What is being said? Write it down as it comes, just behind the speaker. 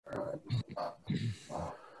All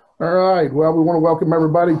right. Well, we want to welcome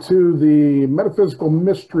everybody to the Metaphysical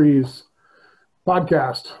Mysteries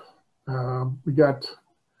Podcast. We got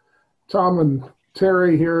Tom and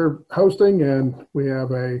Terry here hosting, and we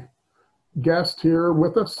have a guest here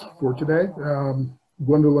with us for today,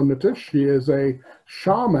 Gwendolyn Natusch. She is a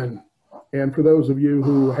shaman. And for those of you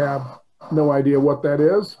who have no idea what that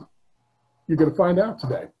is, you're going to find out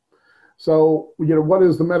today. So, what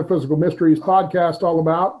is the Metaphysical Mysteries Podcast all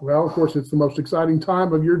about? Well, of course, it's the most exciting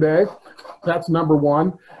time of your day. That's number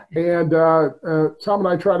one. And Tom and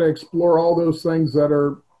I try to explore all those things that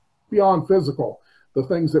are beyond physical, the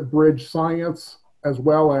things that bridge science as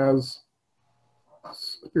well as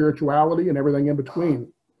spirituality and everything in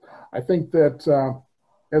between. I think that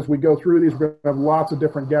as we go through these, we're going to have lots of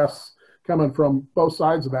different guests coming from both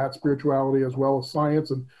sides of that, spirituality as well as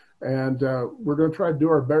science, and we're going to try to do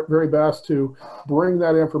our very best to bring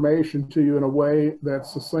that information to you in a way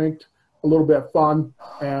that's succinct, a little bit fun,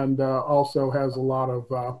 and also has a lot of,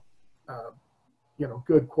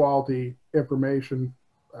 good quality information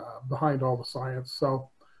behind all the science. So,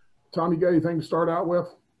 Tom, you got anything to start out with?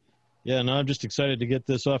 Yeah, no, I'm just excited to get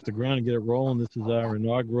this off the ground and get it rolling. This is our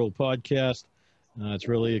inaugural podcast. It's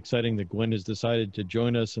really exciting that Gwen has decided to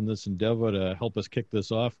join us in this endeavor to help us kick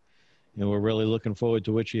this off. And we're really looking forward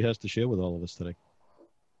to what she has to share with all of us today.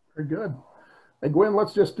 Very good. Hey, Gwen,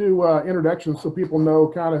 let's just do introductions so people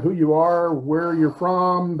know kind of who you are, where you're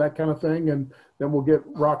from, that kind of thing, and then we'll get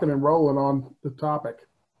rocking and rolling on the topic.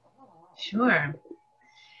 Sure.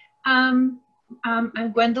 I'm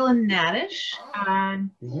Gwendolyn Natusch.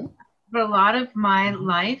 For a lot of my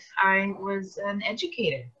life, I was an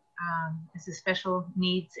educator, as a special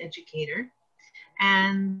needs educator,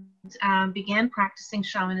 and began practicing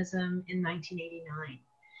shamanism in 1989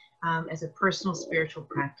 as a personal spiritual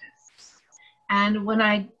practice. And when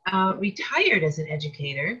I retired as an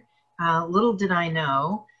educator, little did I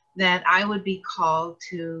know that I would be called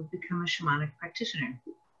to become a shamanic practitioner.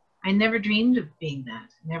 I never dreamed of being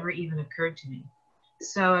that, never even occurred to me.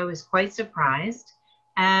 So I was quite surprised.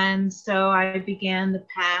 And so I began the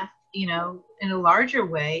path, in a larger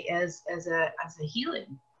way as a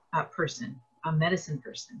healing person, a medicine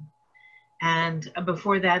person. And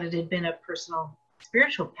before that, it had been a personal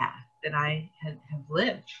spiritual path that I have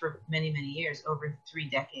lived for many, many years, over 3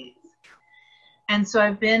 decades. And so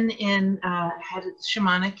I've been had a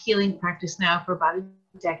shamanic healing practice now for about a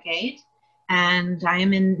decade. And I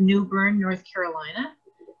am in New Bern, North Carolina.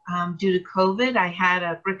 Due to COVID, I had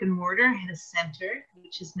a brick and mortar, I had a center,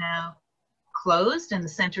 which is now closed, and the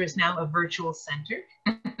center is now a virtual center,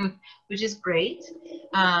 which is great.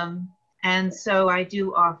 And so I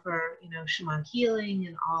do offer, shaman healing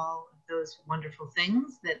and all of those wonderful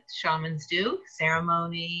things that shamans do,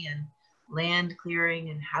 ceremony and land clearing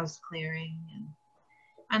and house clearing.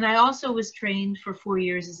 And I also was trained for 4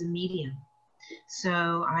 years as a medium.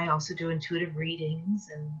 So I also do intuitive readings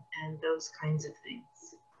and those kinds of things.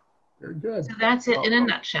 Very good. So that's it in a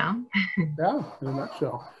nutshell. Yeah, in a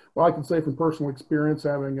nutshell. Well, I can say from personal experience,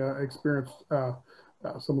 having experienced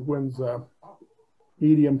some of Gwen's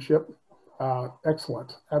mediumship,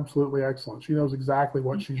 excellent, absolutely excellent. She knows exactly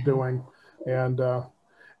what she's doing. And,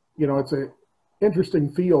 it's an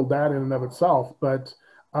interesting field, that in and of itself. But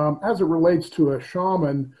as it relates to a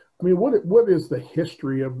shaman, I mean, what is the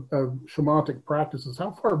history of shamanic practices?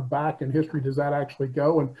 How far back in history does that actually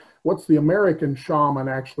go? And what's the American shaman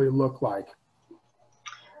actually look like?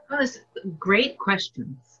 Well, that's great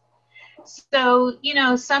questions. So,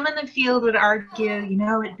 some in the field would argue,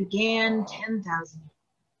 it began 10,000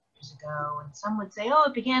 years ago. And some would say, oh,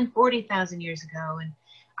 it began 40,000 years ago. And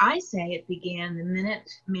I say it began the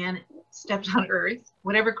minute man stepped on Earth,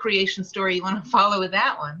 whatever creation story you want to follow with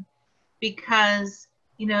that one. Because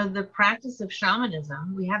the practice of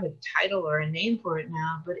shamanism, we have a title or a name for it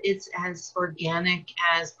now, but it's as organic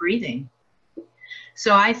as breathing.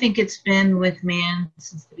 So I think it's been with man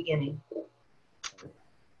since the beginning.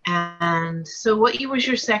 And so what was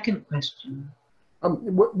your second question?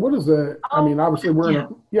 What is obviously we're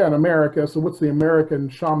in America, so what's the American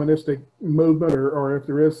shamanistic movement, or if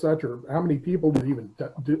there is such, or how many people even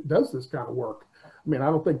does this kind of work? I mean,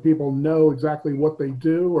 I don't think people know exactly what they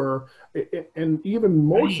do, and even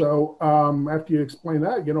more so, after you explain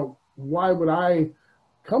that, why would I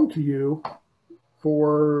come to you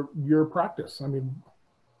for your practice? I mean.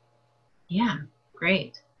 Yeah,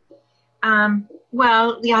 great.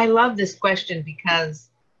 Well, I love this question because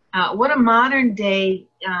what a modern day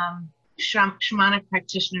shamanic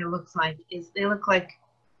practitioner looks like is they look like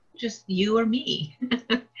just you or me.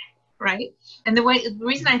 Right? And the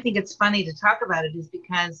reason I think it's funny to talk about it is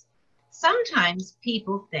because sometimes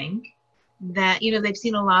people think that, you know, they've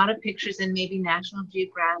seen a lot of pictures in maybe National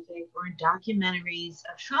Geographic or in documentaries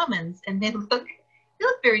of shamans, and they look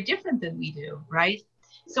very different than we do, right?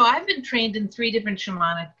 So I've been trained in 3 different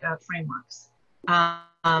shamanic frameworks.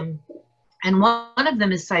 And one of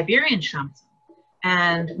them is Siberian shamanism.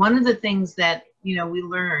 And one of the things that, you know, we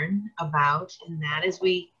learn about in that is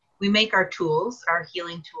we make our tools, our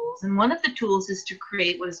healing tools. And one of the tools is to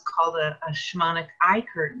create what is called a shamanic eye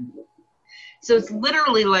curtain. So it's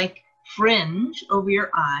literally like fringe over your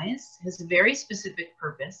eyes, has a very specific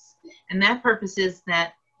purpose. And that purpose is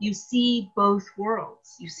that you see both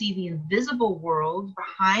worlds. You see the invisible world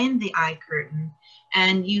behind the eye curtain,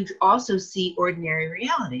 and you also see ordinary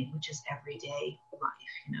reality, which is everyday life.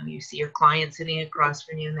 You know, you see your client sitting across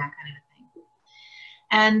from you and that kind of thing.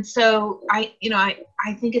 And so I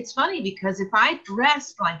think it's funny because if I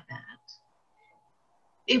dressed like that,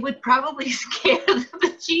 it would probably scare the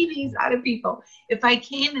bejeebies out of people. If I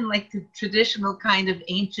came in like the traditional kind of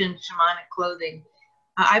ancient shamanic clothing,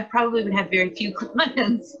 I probably would have very few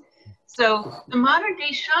clients. So the modern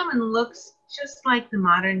day shaman looks just like the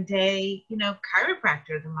modern day, you know,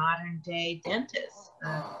 chiropractor, the modern day dentist.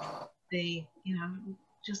 They, you know,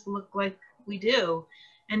 just look like we do.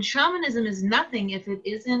 And shamanism is nothing if it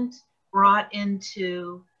isn't brought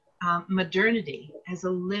into modernity as a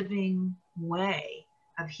living way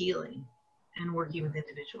of healing and working with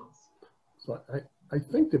individuals. So I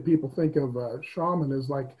think that people think of shaman as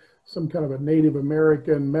like some kind of a Native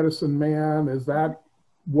American medicine man. Is that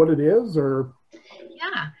what it is, or?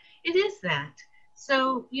 Yeah, it is that.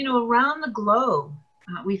 So, you know, around the globe,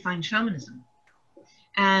 we find shamanism.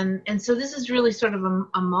 And so this is really sort of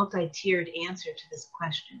a multi-tiered answer to this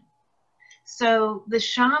question. So the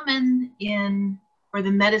shaman or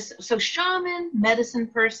the medicine, so shaman, medicine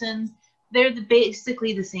person, they're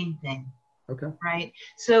basically the same thing. Okay. Right?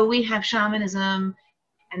 So we have shamanism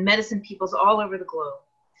and medicine peoples all over the globe.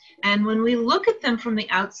 And when we look at them from the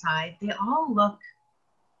outside, they all look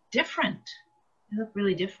different. They look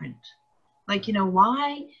really different. Like, you know,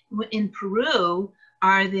 why in Peru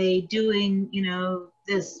are they doing, you know,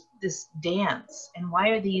 this dance? And why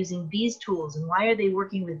are they using these tools? And why are they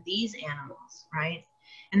working with these animals, right?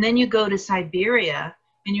 And then you go to Siberia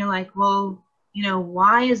and you're like, well, you know,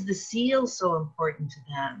 why is the seal so important to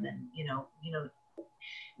them? And, you know,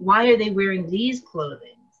 why are they wearing these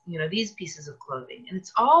clothing, you know, these pieces of clothing? And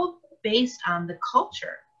it's all based on the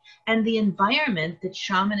culture and the environment that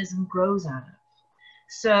shamanism grows out of.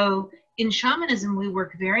 So in shamanism, we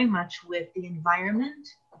work very much with the environment,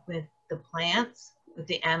 with the plants, with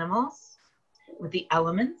the animals, with the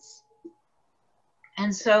elements.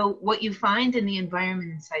 And so what you find in the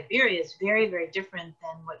environment in Siberia is very, very different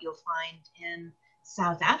than what you'll find in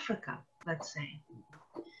South Africa, let's say.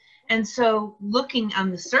 And so looking on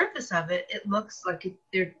the surface of it, it looks like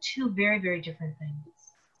they're 2 very, very different things.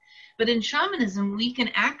 But in shamanism, we can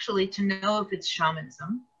actually, to know if it's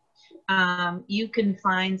shamanism, you can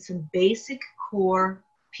find some basic core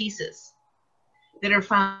pieces that are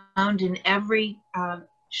found in every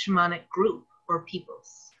shamanic group or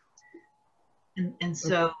peoples. And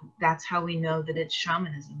so that's how we know that it's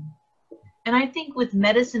shamanism. And I think with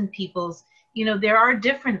medicine peoples, you know, there are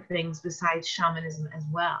different things besides shamanism as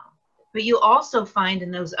well. But you also find in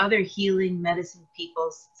those other healing medicine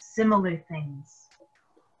peoples similar things.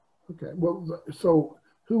 Okay. Well, so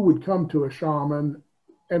who would come to a shaman,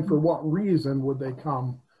 and for what reason would they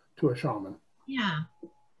come to a shaman? Yeah.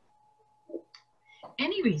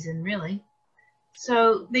 Any reason, really.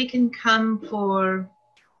 So they can come for,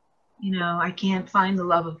 you know, I can't find the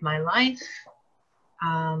love of my life.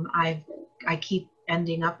 I keep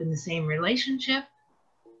ending up in the same relationship.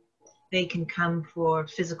 They can come for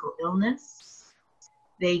physical illness.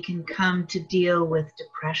 They can come to deal with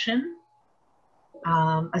depression,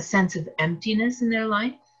 a sense of emptiness in their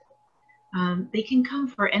life. They can come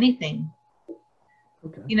for anything.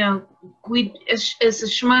 Okay. You know, as a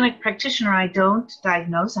shamanic practitioner, I don't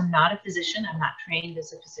diagnose. I'm not a physician. I'm not trained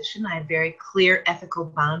as a physician. I have very clear ethical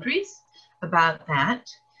boundaries about that.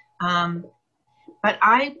 But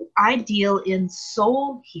I deal in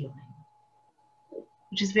soul healing,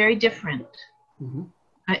 which is very different. Mm-hmm.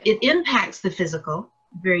 It impacts the physical,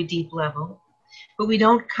 very deep level, but we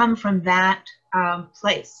don't come from that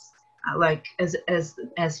place. Like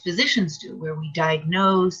as physicians do, where we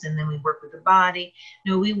diagnose and then we work with the body.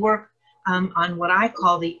 No, we work on what I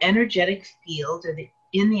call the energetic field, or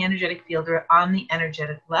in the energetic field, or on the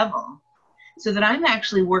energetic level, so that I'm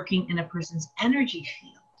actually working in a person's energy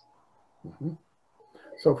field. Mm-hmm.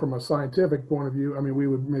 So from a scientific point of view, I mean, we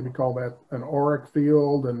would maybe call that an auric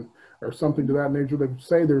field or something to that nature. They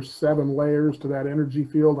say there's 7 layers to that energy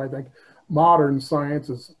field. I think modern science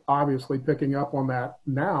is obviously picking up on that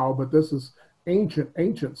now, but this is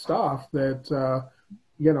ancient stuff that,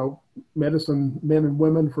 medicine men and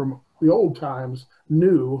women from the old times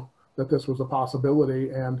knew that this was a possibility.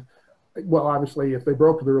 And well, obviously, if they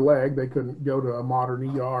broke their leg, they couldn't go to a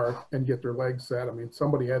modern ER and get their leg set. I mean,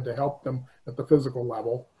 somebody had to help them at the physical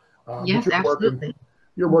level. Yes, absolutely.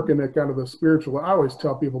 You're working at kind of the spiritual. I always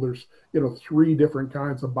tell people there's, 3 different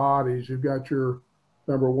kinds of bodies. You've got your,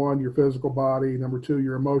 number 1, your physical body, number 2,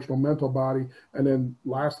 your emotional, mental body, and then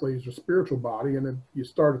lastly is your spiritual body. And then you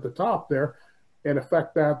start at the top there and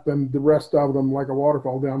affect that, then the rest of them, like a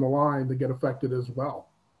waterfall down the line, they get affected as well.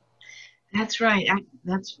 That's right.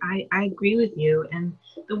 I agree with you. And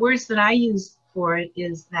the words that I use for it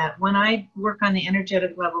is that when I work on the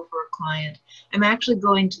energetic level for a client, I'm actually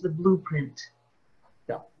going to the blueprint.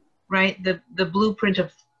 Yeah. Right? The blueprint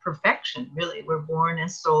of perfection, really. We're born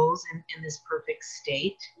as souls in this perfect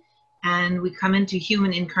state. And we come into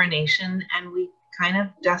human incarnation and we kind of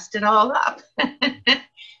dust it all up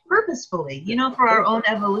purposefully, for our own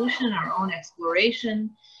evolution, our own exploration.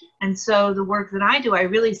 And so the work that I do, I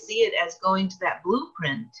really see it as going to that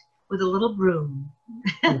blueprint with a little broom.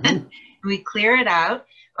 Mm-hmm. We clear it out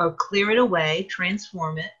or clear it away,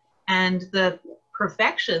 transform it. And the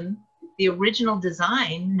perfection, the original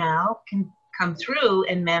design now can come through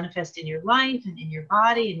and manifest in your life and in your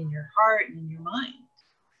body and in your heart and in your mind.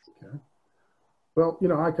 Okay. Well,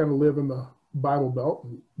 I kind of live in the Bible Belt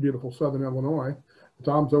in beautiful Southern Illinois.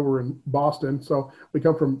 Tom's over in Boston, so we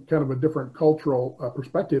come from kind of a different cultural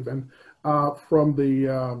perspective. And from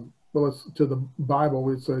the to the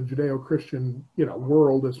Bible, it's a Judeo-Christian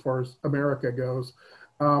world as far as America goes.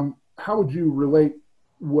 How would you relate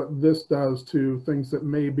what this does to things that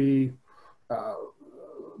may be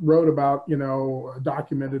wrote about,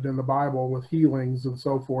 documented in the Bible with healings and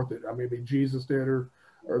so forth that maybe Jesus did or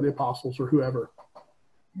the apostles or whoever?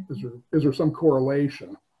 Is there some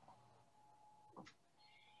correlation?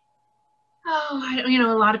 Oh,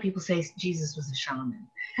 a lot of people say Jesus was a shaman.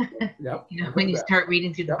 Yep, when you start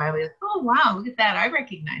reading through the Bible, you're like, oh, wow, look at that. I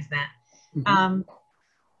recognize that. Mm-hmm.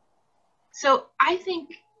 So I think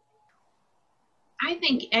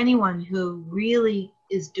anyone who really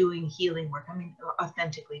is doing healing work,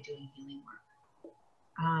 authentically doing healing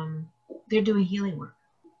work, they're doing healing work.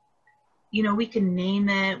 We can name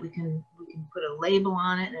it, we can put a label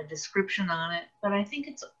on it and a description on it, but I think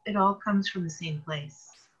it all comes from the same place.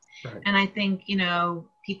 Right. And I think,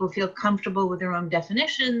 people feel comfortable with their own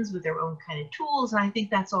definitions, with their own kind of tools, and I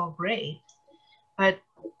think that's all great. But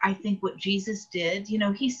I think what Jesus did,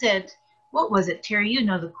 he said, what was it, Terry? You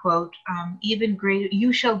know the quote, even greater,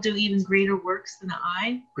 you shall do even greater works than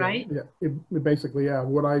I, right? Yeah. Basically,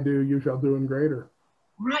 what I do, you shall do in greater.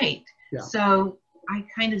 Right. Yeah. So I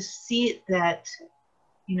kind of see it that,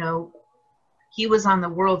 he was on the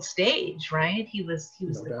world stage, right? He was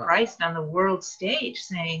the Christ on the world stage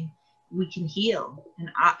saying, we can heal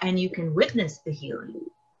and you can witness the healing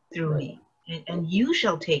through me. And you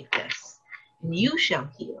shall take this and you shall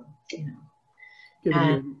heal, Giving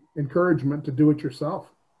you encouragement to do it yourself.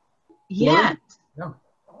 Yes. Yeah.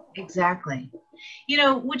 Exactly.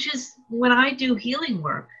 Which is when I do healing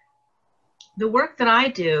work, the work that I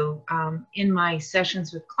do in my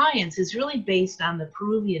sessions with clients is really based on the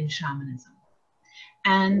Peruvian shamanism.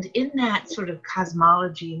 And in that sort of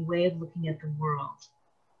cosmology and way of looking at the world,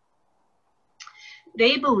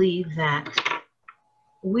 they believe that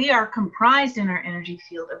we are comprised in our energy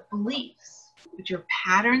field of beliefs, which are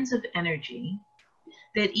patterns of energy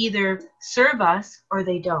that either serve us or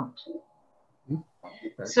they don't. Okay.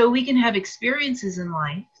 So we can have experiences in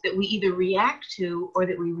life that we either react to or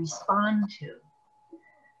that we respond to.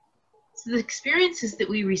 So the experiences that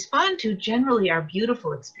we respond to generally are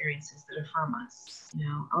beautiful experiences that affirm us.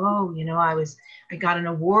 I got an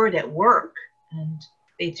award at work and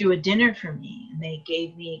they threw a dinner for me and they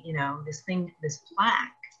gave me, this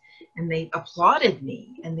plaque, and they applauded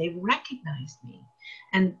me and they recognized me.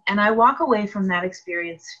 And I walk away from that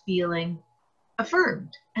experience feeling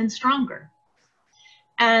affirmed and stronger.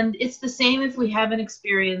 And it's the same if we have an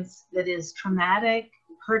experience that is traumatic,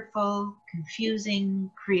 hurtful,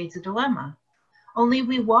 confusing, creates a dilemma. Only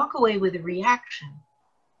we walk away with a reaction.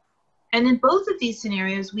 And in both of these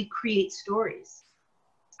scenarios, we create stories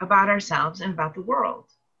about ourselves and about the world.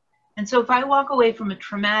 And so if I walk away from a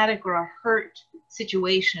traumatic or a hurt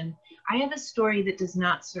situation, I have a story that does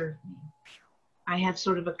not serve me. I have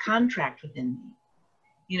sort of a contract within me.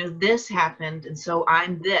 This happened, and so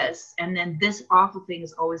I'm this, and then this awful thing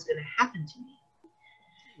is always going to happen to me.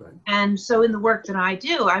 Right. And so in the work that I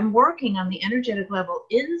do, I'm working on the energetic level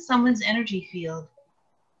in someone's energy field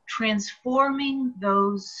transforming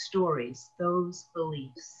those stories, those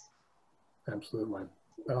beliefs. Absolutely.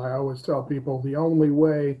 And I always tell people the only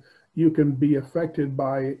way you can be affected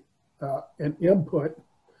by an input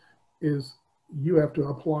is you have to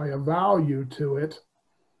apply a value to it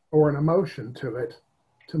or an emotion to it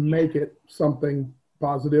to make it something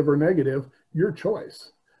positive or negative, your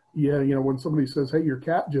choice. Yeah, you know, when somebody says, hey, your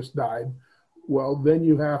cat just died, well, then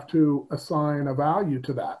you have to assign a value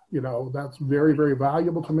to that. You know, that's very, very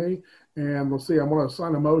valuable to me. And let's see, I'm going to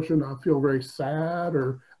assign emotion. I feel very sad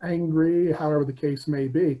or angry, however the case may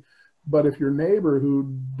be. But if your neighbor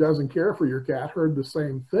who doesn't care for your cat heard the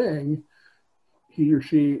same thing, he or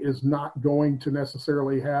she is not going to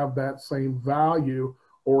necessarily have that same value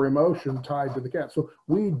or emotion tied to the cat. So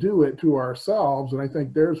we do it to ourselves. And I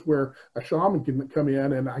think there's where a shaman can come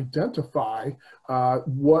in and identify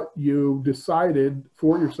what you decided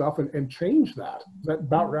for yourself and change that. Is that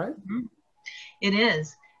about right? It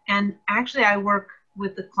is. And actually I work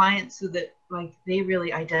with the clients so that like they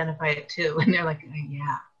really identify it too. And they're like,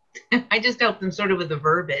 yeah. I just help them sort of with the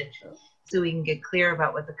verbiage so we can get clear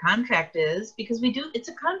about what the contract is, because it's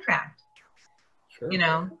a contract. Sure. You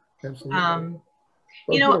know? Absolutely.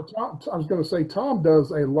 But, you know, Tom, I was going to say, Tom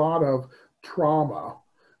does a lot of trauma,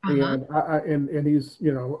 and he's,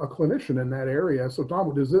 you know, a clinician in that area. So,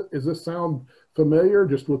 Tom, does this sound familiar,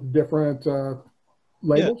 just with different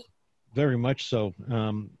labels? Yeah, very much so.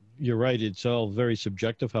 You're right. It's all very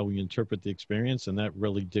subjective how we interpret the experience, and that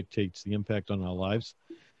really dictates the impact on our lives.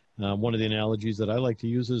 One of the analogies that I like to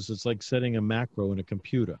use is it's like setting a macro in a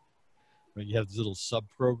computer. Right? You have these little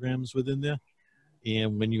sub-programs within there.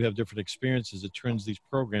 And when you have different experiences, it turns these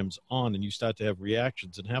programs on and you start to have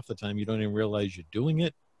reactions. And half the time you don't even realize you're doing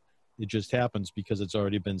it. It just happens because it's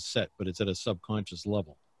already been set, but it's at a subconscious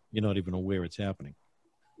level. You're not even aware it's happening.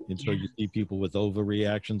 And so you see people with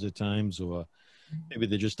overreactions at times, or maybe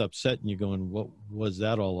they're just upset and you're going, what was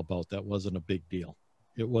that all about? That wasn't a big deal.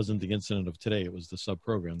 It wasn't the incident of today. It was the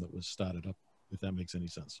sub-program that was started up, if that makes any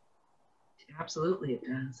sense. Absolutely, it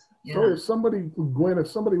does. Yeah. So if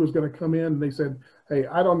somebody was going to come in and they said, hey,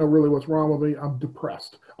 I don't know really what's wrong with me. I'm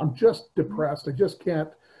depressed. I'm just depressed. I just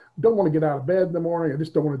don't want to get out of bed in the morning. I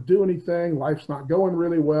just don't want to do anything. Life's not going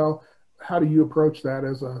really well. How do you approach that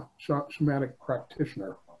as a shamanic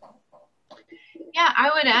practitioner? Yeah,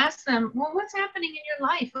 I would ask them, well, what's happening in your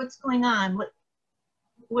life? What's going on?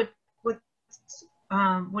 What's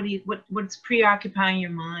preoccupying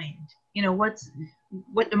your mind? You know, what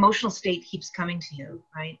emotional state keeps coming to you,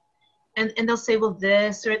 right? And they'll say, well,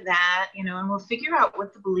 this or that, you know, and we'll figure out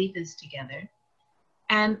what the belief is together.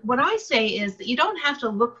 And what I say is that you don't have to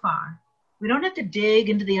look far. We don't have to dig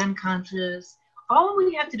into the unconscious. All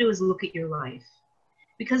we have to do is look at your life,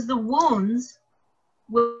 because the wounds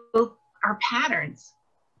are patterns,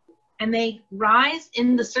 and they rise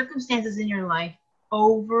in the circumstances in your life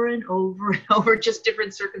over and over and over, just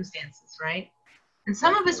different circumstances, right? And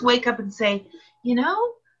some of us wake up and say, you know,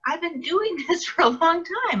 I've been doing this for a long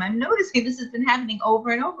time. I'm noticing this has been happening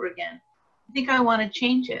over and over again. I think I want to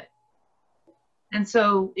change it. And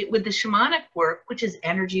so with the shamanic work, which is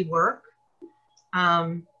energy work,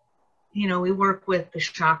 you know, we work with the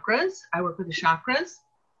chakras. I work with the chakras.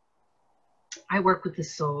 I work with the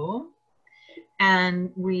soul.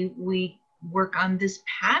 And we work on this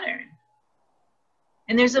pattern.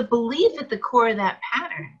 And there's a belief at the core of that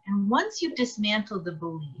pattern. And once you dismantle the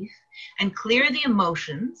belief and clear the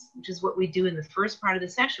emotions, which is what we do in the first part of the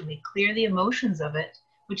session, we clear the emotions of it,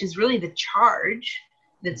 which is really the charge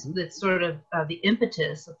that's sort of the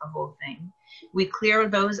impetus of the whole thing. We clear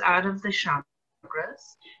those out of the chakras.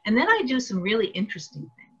 And then I do some really interesting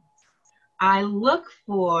things. I look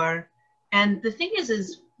for, and the thing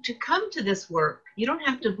is to come to this work, you don't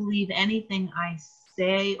have to believe anything I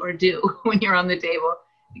say or do when you're on the table,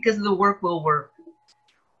 because the work will work.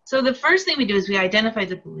 So the first thing we do is we identify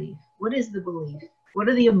the belief. What is the belief? What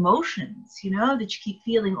are the emotions, you know, that you keep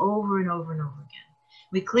feeling over and over and over again?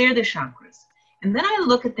 We clear the chakras. And then I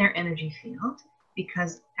look at their energy field,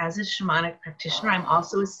 because as a shamanic practitioner, I'm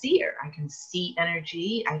also a seer. I can see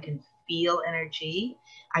energy. I can feel energy.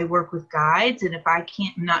 I work with guides. And if I'm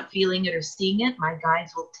not feeling it or seeing it, my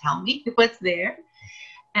guides will tell me what's there.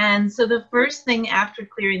 And so the first thing after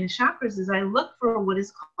clearing the chakras is I look for what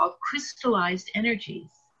is called crystallized energies,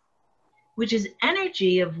 which is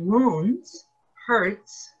energy of wounds,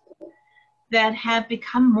 hurts, that have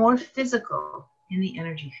become more physical in the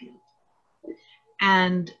energy field.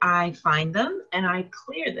 And I find them and I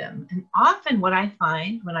clear them. And often what I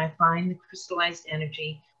find when I find the crystallized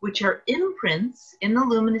energy, which are imprints in the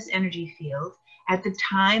luminous energy field at the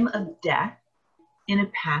time of death in a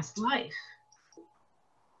past life.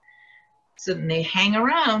 So then they hang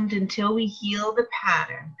around until we heal the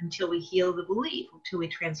pattern, until we heal the belief, until we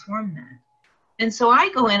transform that. And so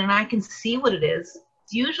I go in and I can see what it is.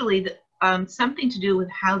 It's usually something to do with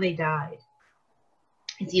how they died.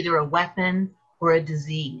 It's either a weapon or a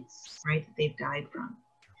disease, right, that they've died from.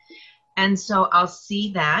 And so I'll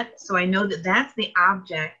see that. So I know that that's the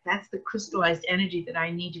object, that's the crystallized energy that I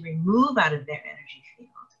need to remove out of their energy field.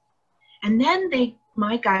 And then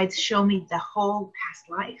my guides show me the whole past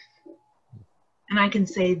life. And I can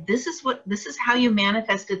say, this is how you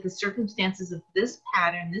manifested the circumstances of this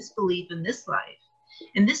pattern, this belief in this life.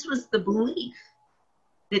 And this was the belief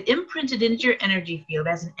that imprinted into your energy field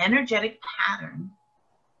as an energetic pattern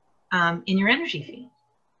in your energy field.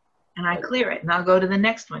 And I clear it, and I'll go to the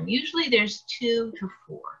next one. Usually there's 2 to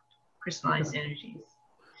 4 crystallized energies.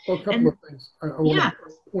 Well, a couple of things I want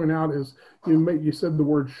to point out is you said the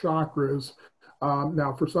word chakras.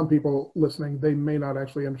 Now, for some people listening, they may not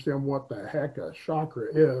actually understand what the heck a chakra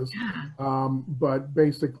is, but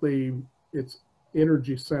basically it's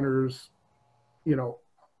energy centers,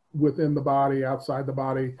 within the body, outside the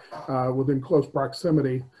body, within close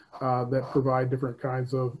proximity, that provide different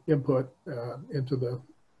kinds of input into the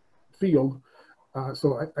field.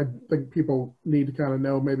 So I think people need to kind of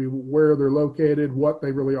know maybe where they're located, what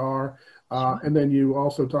they really are. And then you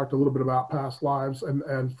also talked a little bit about past lives.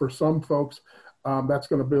 And for some folks, that's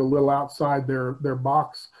going to be a little outside their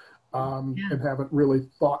box and haven't really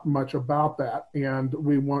thought much about that. And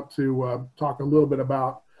we want to talk a little bit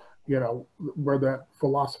about, where that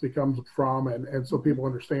philosophy comes from. And so people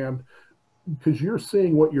understand, because you're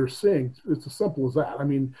seeing what you're seeing. It's as simple as that. I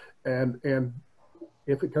mean, and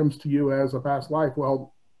if it comes to you as a past life,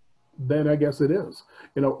 well, then I guess it is,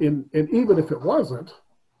 and even if it wasn't,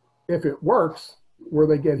 if it works where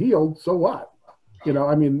they get healed, so what?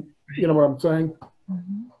 I mean, you know what I'm saying?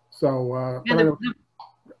 Mm-hmm. So,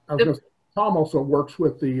 Tom also works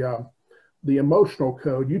with the emotional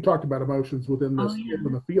code. You talked about emotions within this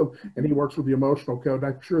in the field, and he works with the emotional code.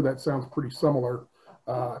 I'm sure that sounds pretty similar,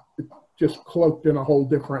 just cloaked in a whole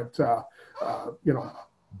different,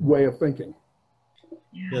 way of thinking.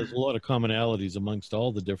 Yeah, there's a lot of commonalities amongst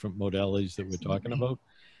all the different modalities that we're talking about.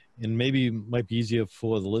 And maybe it might be easier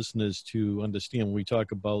for the listeners to understand when we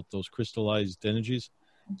talk about those crystallized energies.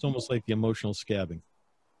 It's almost like the emotional scabbing.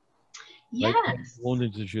 Yes. Right?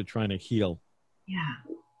 Wounded that you're trying to heal. Yeah.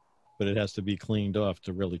 But it has to be cleaned off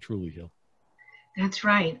to really, truly heal. That's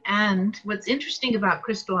right. And what's interesting about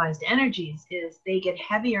crystallized energies is they get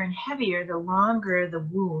heavier and heavier the longer the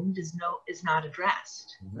wound is not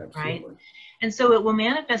addressed. Absolutely. Right? And so it will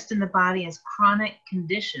manifest in the body as chronic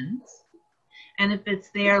conditions. And if it's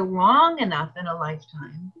there long enough in a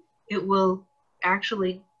lifetime, it will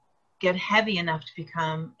actually get heavy enough to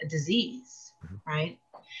become a disease, right?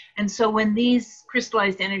 And so when these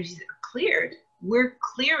crystallized energies are cleared, we're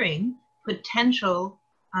clearing potential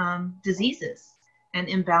diseases and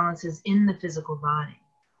imbalances in the physical body.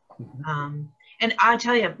 And I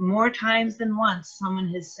tell you, more times than once, someone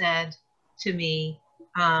has said to me,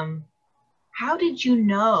 how did you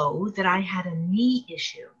know that I had a knee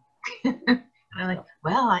issue? And I'm like,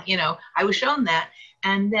 well, I was shown that.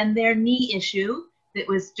 And then their knee issue, that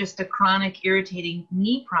was just a chronic irritating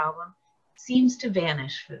knee problem, seems to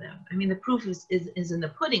vanish for them. I mean, the proof is in the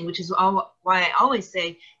pudding, which is why I always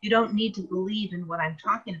say you don't need to believe in what I'm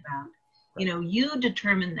talking about. You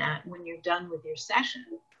determine that when you're done with your session,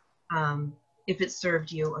 if it served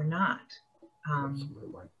you or not.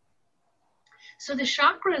 So the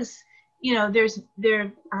chakras,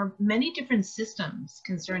 there are many different systems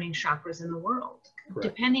concerning chakras in the world,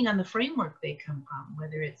 depending on the framework they come from,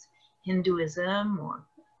 whether it's Hinduism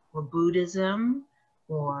or Buddhism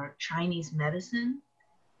or Chinese medicine.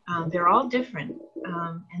 They're all different,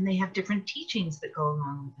 and they have different teachings that go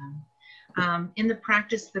along with them. In the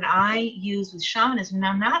practice that I use with shamanism,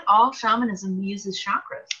 now not all shamanism uses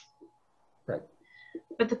chakras, right?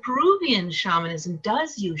 But the Peruvian shamanism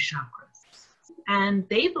does use chakras, and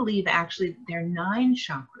they believe actually there are 9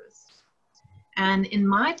 chakras. And in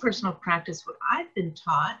my personal practice, what I've been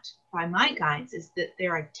taught by my guides is that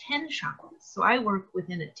there are 10 chakras. So I work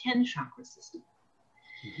within a 10 chakra system.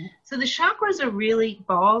 So the chakras are really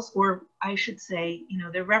balls, or I should say,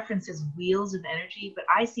 they're referenced as wheels of energy, but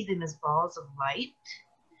I see them as balls of light.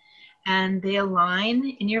 And they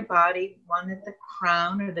align in your body, one at the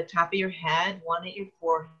crown or the top of your head, one at your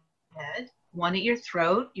forehead, one at your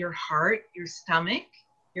throat, your heart, your stomach,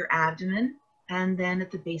 your abdomen, and then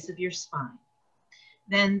at the base of your spine.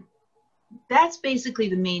 Then that's basically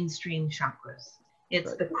the mainstream chakras.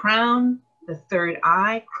 It's the crown, the third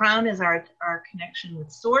eye. Crown is our connection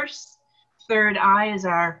with source. Third eye is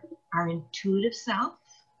our intuitive self.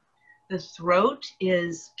 The throat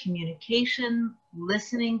is communication,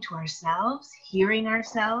 listening to ourselves, hearing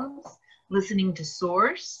ourselves, listening to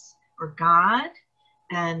Source or God,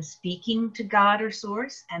 and speaking to God or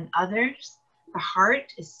Source and others. The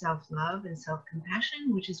heart is self-love and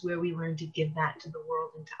self-compassion, which is where we learn to give that to the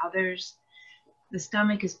world and to others. The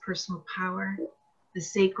stomach is personal power. The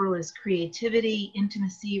sacral is creativity,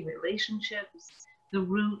 intimacy, relationships. The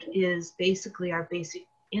root is basically our basic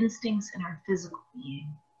instincts and our physical being.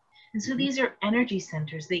 And so these are energy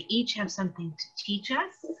centers. They each have something to teach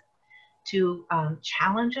us, to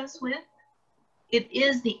challenge us with. It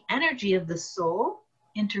is the energy of the soul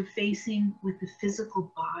interfacing with the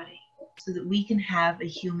physical body so that we can have a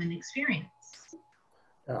human experience.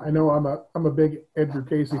 I know I'm a big Edgar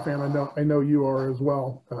Casey fan. I know you are as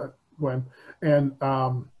well, Gwen. And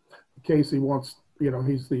Casey wants,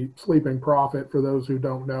 he's the sleeping prophet. For those who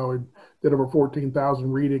don't know, he did over 14,000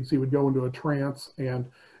 readings. He would go into a trance and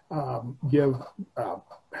give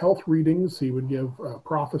health readings. He would give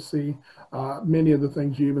prophecy. Many of the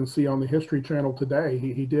things you even see on the History Channel today,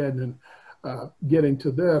 he did. And getting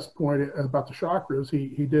to this point about the chakras,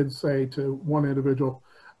 he did say to one individual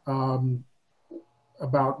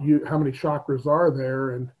about how many chakras are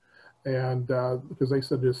there, and because they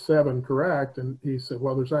said there's 7, correct? And he said,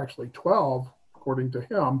 well, there's actually 12 according to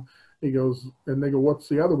him. He goes, and they go, what's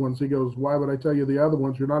the other ones? He goes, why would I tell you the other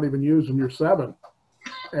ones? You're not even using your 7.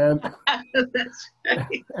 And That's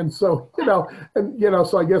right. and so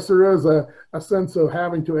so I guess there is a sense of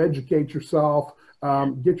having to educate yourself,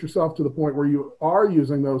 get yourself to the point where you are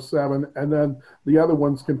using those 7, and then the other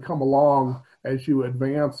ones can come along as you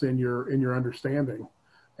advance in your understanding.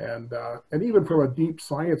 And even from a deep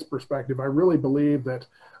science perspective, I really believe that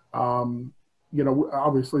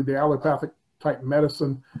obviously the allopathic type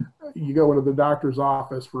medicine, you go into the doctor's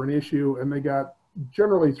office for an issue and they got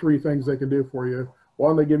generally 3 things they can do for you.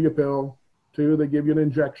 1, they give you a pill. 2, they give you an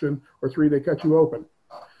injection. Or 3, they cut you open.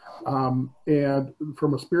 And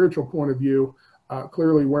from a spiritual point of view,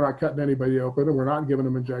 clearly we're not cutting anybody open, and we're not giving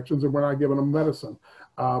them injections, and we're not giving them medicine.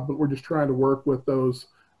 But we're just trying to work with those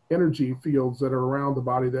energy fields that are around the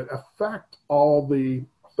body that affect all the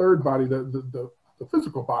third body, the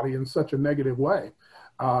physical body, in such a negative way,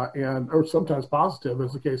 or sometimes positive,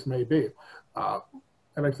 as the case may be.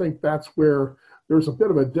 And I think that's where there's a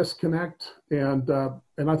bit of a disconnect, and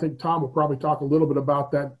I think Tom will probably talk a little bit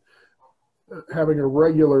about that, having a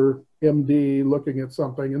regular MD looking at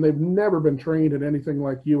something, and they've never been trained in anything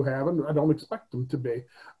like you have, and I don't expect them to be.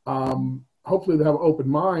 Hopefully they have an open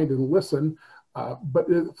mind and listen, but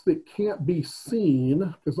if it can't be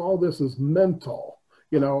seen, because all this is mental,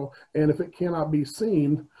 and if it cannot be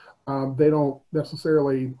seen, they don't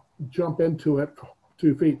necessarily jump into it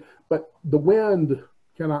 2 feet. But the wind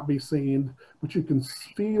cannot be seen, but you can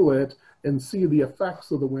feel it and see the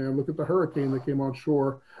effects of the wind. Look at the hurricane that came on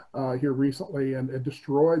shore here recently and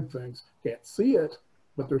destroyed things. Can't see it,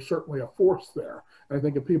 but there's certainly a force there. And I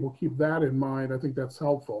think if people keep that in mind, I think that's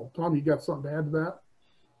helpful. Tom, you got something to add to that?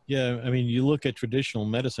 Yeah, I mean, you look at traditional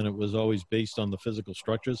medicine, it was always based on the physical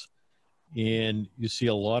structures. And you see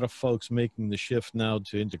a lot of folks making the shift now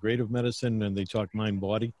to integrative medicine, and they talk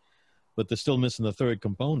mind-body, but they're still missing the 3rd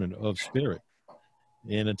component of spirit.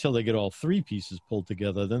 And until they get all 3 pieces pulled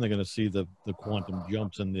together, then they're going to see the quantum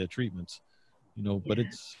jumps in their treatments. But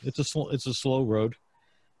it's a slow road.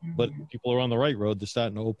 But people are on the right road. They're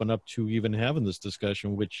starting to open up to even having this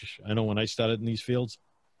discussion, which I know when I started in these fields,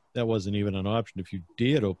 that wasn't even an option. If you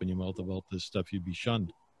dared open your mouth about this stuff, you'd be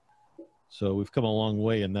shunned. So we've come a long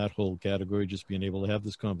way in that whole category, just being able to have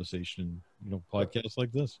this conversation, podcasts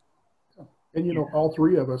like this. And, all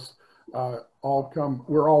 3 of us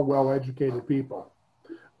we're all well-educated people.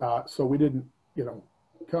 So we didn't,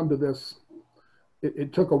 come to this.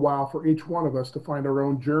 It took a while for each one of us to find our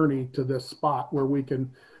own journey to this spot where we can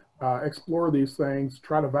explore these things,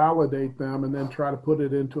 try to validate them, and then try to put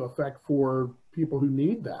it into effect for people who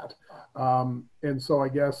need that. And so I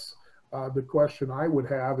guess the question I would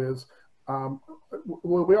have is,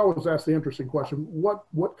 we always ask the interesting question,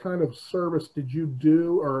 what kind of service did you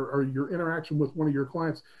do, or your interaction with one of your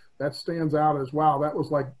clients that stands out as, wow, that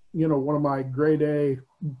was like, one of my grade A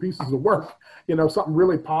pieces of work, something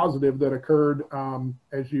really positive that occurred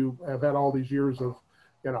as you have had all these years of,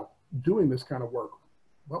 doing this kind of work.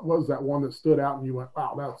 What was that one that stood out and you went,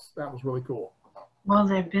 wow, that was really cool? Well,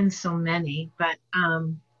 there have been so many, but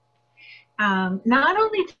not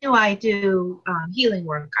only do I do healing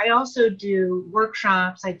work, I also do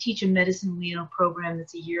workshops. I teach a medicine wheel program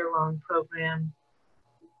that's a year-long program.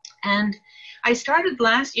 And I started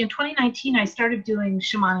last year, in 2019, I started doing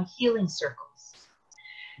shamanic healing circles.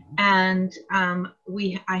 And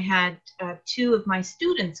I had two of my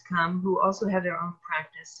students come who also had their own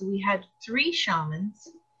practice. So we had 3 shamans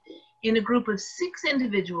in a group of 6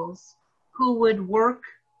 individuals who would work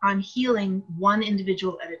on healing one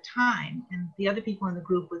individual at a time, and the other people in the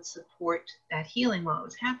group would support that healing while it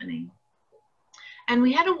was happening. And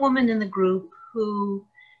we had a woman in the group who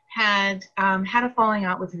had had a falling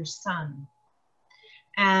out with her son,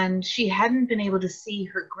 and she hadn't been able to see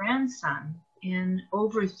her grandson in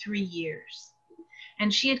over 3 years.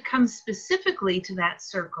 And she had come specifically to that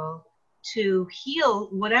circle to heal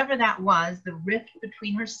whatever that was, the rift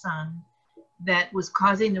between her son that was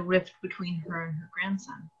causing the rift between her and her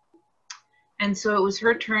grandson. And so it was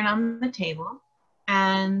her turn on the table,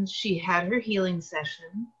 and she had her healing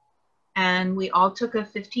session, and we all took a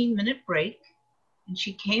 15-minute break, and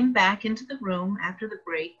she came back into the room after the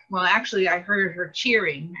break. Well, actually, I heard her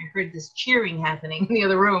cheering. I heard this cheering happening in the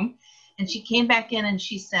other room, and she came back in and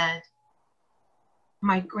she said,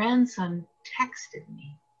 "My grandson texted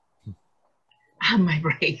me on my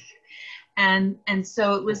break." And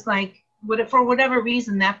so it was like, for whatever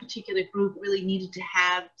reason, that particular group really needed to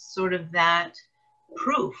have sort of that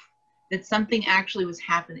proof that something actually was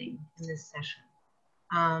happening in this session.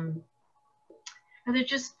 And there's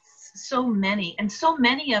just so many, and so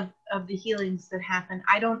many of the healings that happen,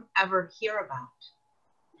 I don't ever hear about.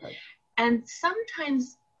 Right. And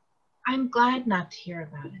sometimes I'm glad not to hear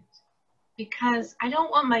about it, because I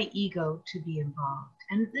don't want my ego to be involved.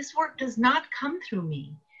 And this work does not come through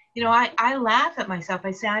me. You know, I laugh at myself.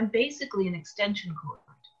 I say I'm basically an extension cord.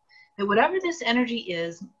 That whatever this energy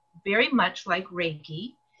is, very much like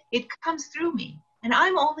Reiki, it comes through me. And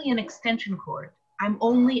I'm only an extension cord. I'm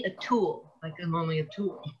only a tool. Like I'm only a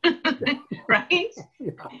tool, right?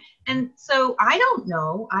 Yeah. And so I don't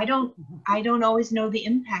know. I don't always know the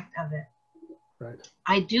impact of it. Right.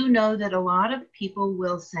 I do know that a lot of people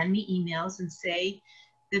will send me emails and say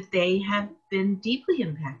that they have been deeply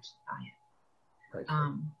impacted by it.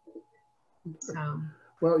 Right. So.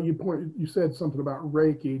 Well, you said something about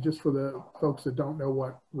Reiki. Just for the folks that don't know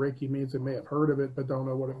what Reiki means, they may have heard of it but don't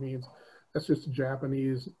know what it means. That's just a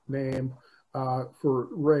Japanese name for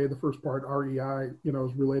Rei. The first part, R-E-I,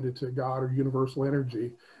 is related to God or universal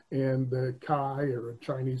energy, and the Kai or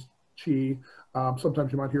Chinese Qi.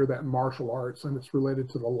 Sometimes you might hear that in martial arts, and it's related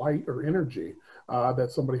to the light or energy that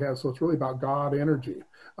somebody has. So it's really about God energy.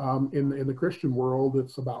 In the Christian world,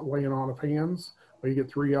 it's about laying on of hands. You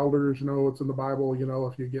get 3 elders, it's in the Bible,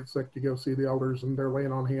 if you get sick, you go see the elders and they're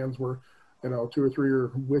laying on hands where, 2 or 3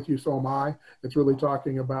 are with you, so am I. It's really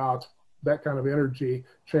talking about that kind of energy,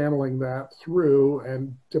 channeling that through,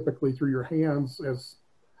 and typically through your hands, as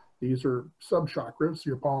these are sub-chakras,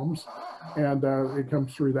 your palms, and it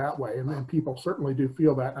comes through that way. And people certainly do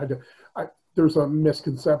feel that. There's a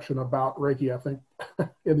misconception about Reiki, I think,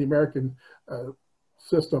 in the American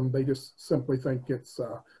system. They just simply think it's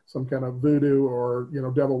some kind of voodoo or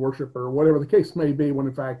devil worship or whatever the case may be, when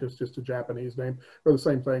in fact it's just a Japanese name, or the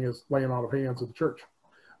same thing as laying on of hands at the church.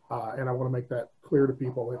 And I want to make that clear to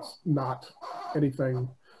people. It's not anything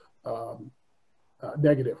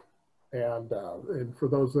negative. And for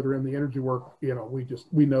those that are in the energy work,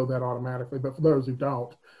 we know that automatically. But for those who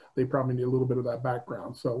don't, they probably need a little bit of that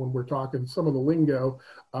background. So when we're talking some of the lingo,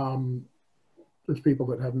 there's people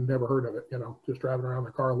that have never heard of it, just driving around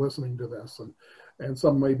the car listening to this, and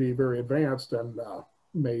some may be very advanced and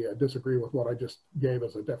may disagree with what I just gave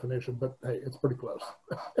as a definition, but hey, it's pretty close.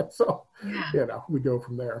 So, we go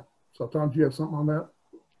from there. So Tom, do you have something on that?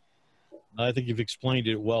 I think you've explained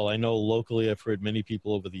it well. I know locally I've heard many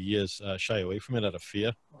people over the years shy away from it out of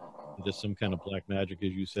fear. There's some kind of black magic,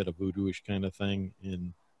 as you said, a voodoo-ish kind of thing,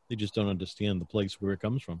 and they just don't understand the place where it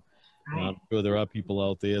comes from. I'm sure there are people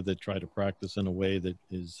out there that try to practice in a way that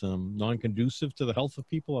is non-conducive to the health of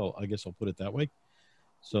people. I guess I'll put it that way.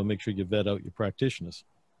 So make sure you vet out your practitioners.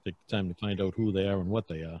 Take the time to find out who they are and what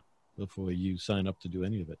they are before you sign up to do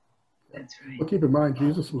any of it. That's right. Well, keep in mind,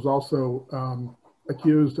 Jesus was also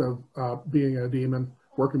accused of being a demon,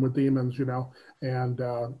 working with demons, and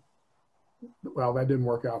well, that didn't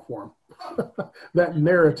work out for him. That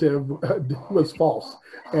narrative was false.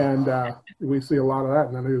 And we see a lot of that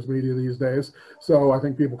in the news media these days. So I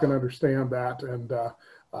think people can understand that. And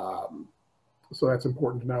so that's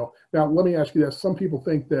important to know. Now, let me ask you this. Some people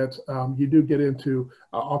think that you do get into,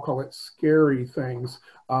 I'll call it scary things.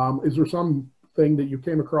 Is there something that you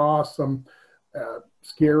came across, some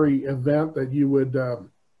scary event that you would,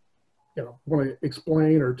 want to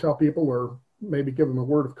explain or tell people, or maybe give them a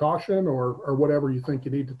word of caution, or whatever you think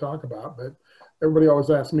you need to talk about? But everybody always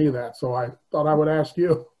asks me that, so I thought I would ask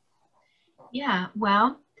you. Yeah,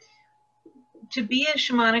 well, to be a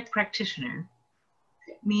shamanic practitioner,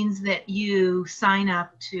 means that you sign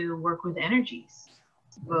up to work with energies,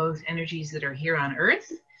 both energies that are here on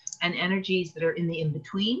Earth and energies that are in the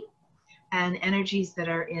in-between and energies that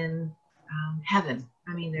are in heaven.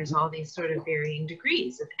 I mean, there's all these sort of varying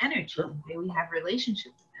degrees of energy. We have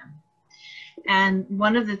relationship with them. And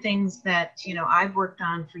one of the things that, you know, I've worked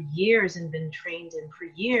on for years and been trained in for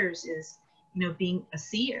years is, you know, being a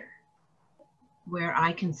seer, where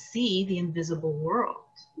I can see the invisible world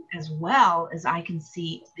as well as I can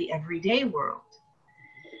see the everyday world.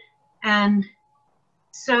 And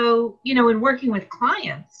so, you know, in working with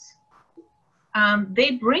clients,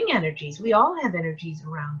 they bring energies. We all have energies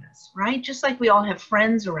around us, right? Just like we all have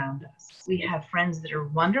friends around us. We have friends that are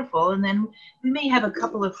wonderful, and then we may have a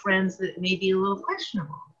couple of friends that may be a little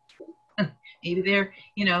questionable. Maybe their,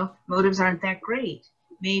 you know, motives aren't that great.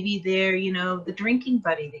 Maybe they're, you know, the drinking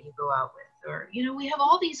buddy that you go out with. Or, you know, we have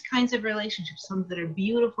all these kinds of relationships, some that are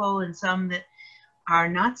beautiful and some that are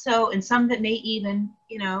not so, and some that may even,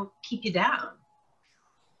 you know, keep you down.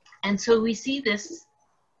 And so we see this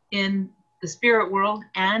in the spirit world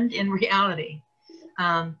and in reality.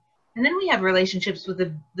 And then we have relationships with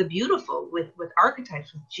the beautiful, with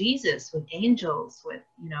archetypes, with Jesus, with angels, with,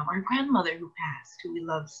 you know, our grandmother who passed, who we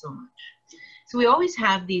love so much. So we always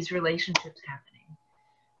have these relationships happening.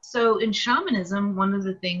 So in shamanism, one of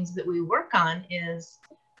the things that we work on is,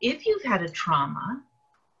 if you've had a trauma,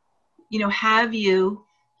 you know, have you,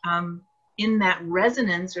 in that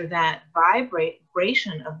resonance or that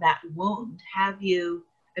vibration of that wound, have you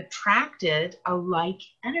attracted a like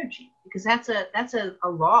energy? Because that's a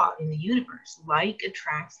law in the universe. Like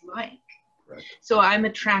attracts like. Right. So I'm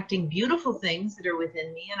attracting beautiful things that are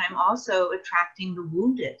within me, and I'm also attracting the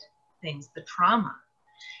wounded things, the trauma,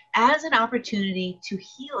 as an opportunity to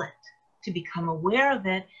heal it, to become aware of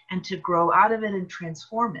it, and to grow out of it and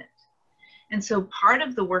transform it. And so part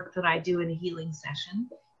of the work that I do in a healing session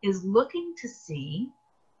is looking to see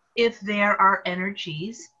if there are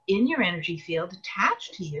energies in your energy field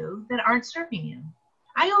attached to you that aren't serving you.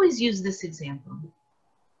 I always use this example.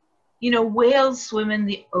 You know, whales swim in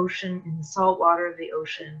the ocean, in the salt water of the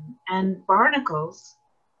ocean, and barnacles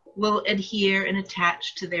will adhere and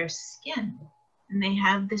attach to their skin. And they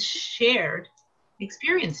have this shared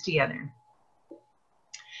experience together.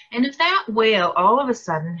 And if that whale all of a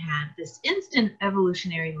sudden had this instant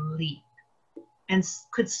evolutionary leap and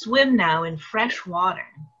could swim now in fresh water,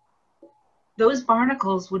 those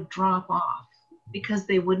barnacles would drop off because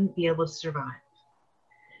they wouldn't be able to survive.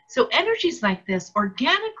 So energies like this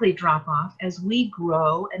organically drop off as we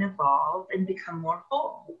grow and evolve and become more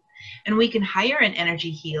whole. And we can hire an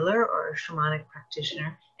energy healer or a shamanic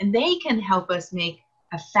practitioner, and they can help us make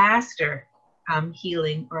a faster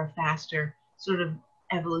healing or a faster sort of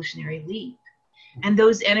evolutionary leap. And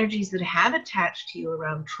those energies that have attached to you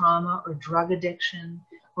around trauma or drug addiction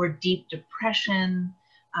or deep depression,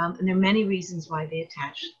 and there are many reasons why they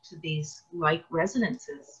attach to these like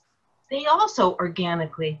resonances, they also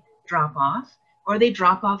organically drop off, or they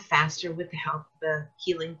drop off faster with the help of the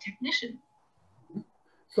healing technician.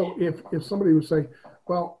 So if somebody would say,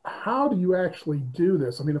 well, how do you actually do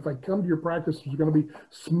this? I mean, if I come to your practice, there's going to be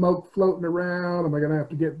smoke floating around. Am I going to have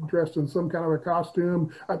to get dressed in some kind of a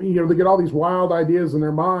costume? I mean, you know, they get all these wild ideas in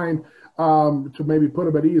their mind to maybe put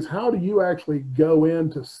them at ease. How do you actually go in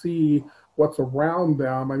to see what's around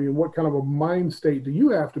them? I mean, what kind of a mind state do you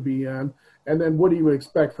have to be in? And then what do you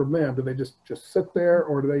expect from them? Do they just sit there,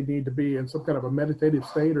 or do they need to be in some kind of a meditative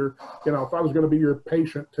state? Or, you know, if I was going to be your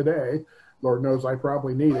patient today, Lord knows I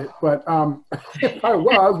probably need it, but if I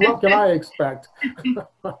was, what can I expect?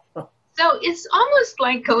 So it's almost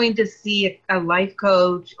like going to see a life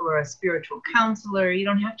coach or a spiritual counselor. You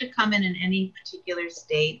don't have to come in any particular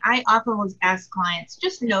state. I often will ask clients,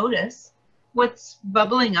 just notice what's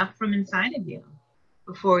bubbling up from inside of you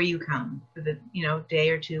before you come, for the, you know, day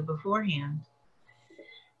or two beforehand.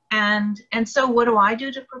 And so what do I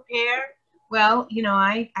do to prepare? Well, you know,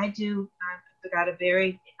 I've got a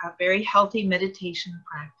very healthy meditation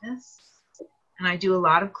practice, and I do a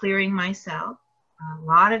lot of clearing myself, a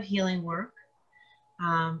lot of healing work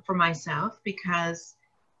for myself, because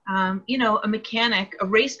you know, a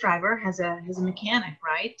race driver has a mechanic,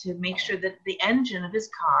 right, to make sure that the engine of his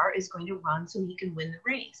car is going to run so he can win the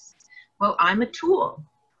race. Well, I'm a tool,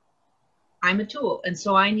 and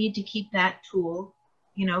so I need to keep that tool,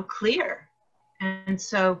 you know, clear. And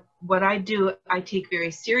so what I do, I take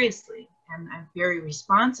very seriously, and I'm very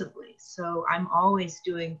responsibly. So I'm always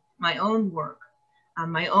doing my own work,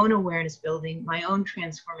 my own awareness building, my own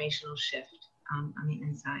transformational shift on the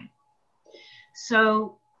inside.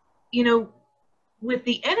 So, you know, with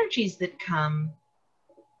the energies that come,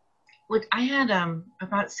 what I had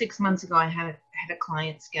about 6 months ago, I had a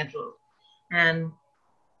client scheduled, and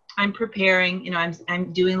I'm preparing, you know,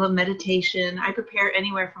 I'm doing a little meditation. I prepare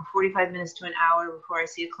anywhere from 45 minutes to an hour before I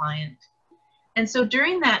see a client. And so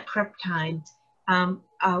during that prep time,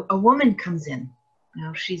 a woman comes in.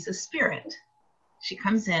 Now, she's a spirit. She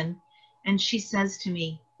comes in and she says to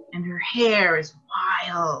me, and her hair is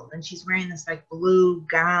wild, and she's wearing this like blue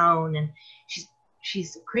gown, and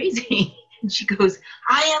she's crazy. And she goes,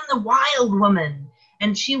 "I am the wild woman."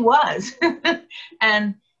 And she was.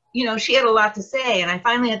 And, you know, she had a lot to say. And I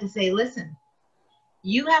finally had to say, "Listen,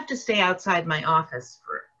 you have to stay outside my office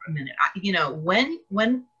for a minute. You know, when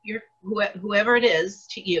you're, whoever it is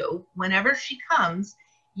to you, whenever she comes,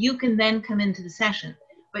 you can then come into the session.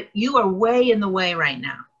 But you are way in the way right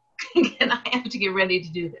now." And I have to get ready to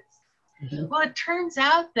do this. Mm-hmm. Well, it turns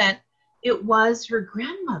out that it was her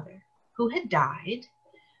grandmother who had died,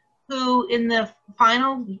 who in the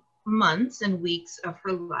final months and weeks of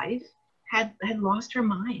her life had lost her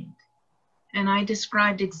mind. And I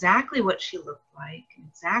described exactly what she looked like,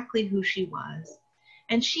 exactly who she was.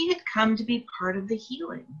 And she had come to be part of the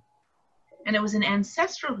healing. And it was an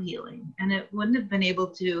ancestral healing. And it wouldn't have been able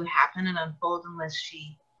to happen and unfold unless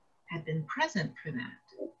she had been present for that.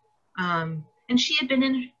 And she had been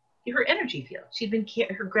in her energy field. She'd been,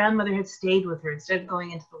 her grandmother had stayed with her. Instead of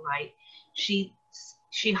going into the light, she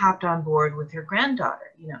hopped on board with her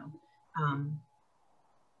granddaughter, you know.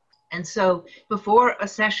 And so before a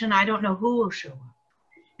session, I don't know who will show up.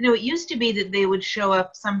 You know, it used to be that they would show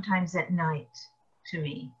up sometimes at night to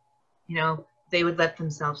me. You know, they would let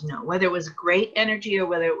themselves know whether it was great energy or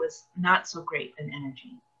whether it was not so great an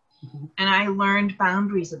energy. Mm-hmm. And I learned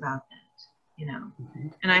boundaries about that. You know, mm-hmm.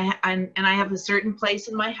 and I have a certain place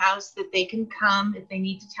in my house that they can come if they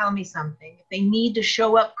need to tell me something. If they need to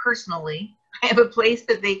show up personally, I have a place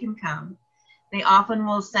that they can come. They often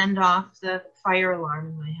will send off the fire alarm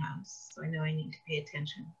in my house, so I know I need to pay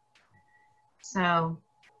attention. So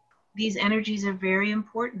these energies are very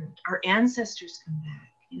important. Our ancestors come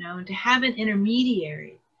back, you know, and to have an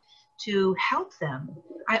intermediary to help them.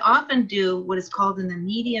 I often do what is called in the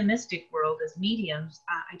mediumistic world as mediums.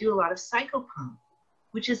 I do a lot of psychopomp,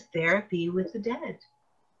 which is therapy with the dead,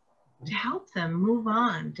 to help them move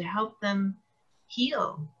on, to help them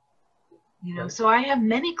heal. You know, right. So I have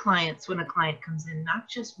many clients when a client comes in, not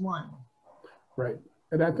just one. Right.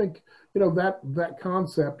 And I think, you know, that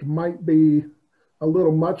concept might be a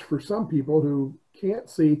little much for some people who can't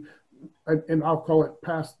see, and I'll call it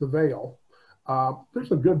past the veil.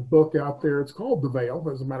 There's a good book out there. It's called The Veil,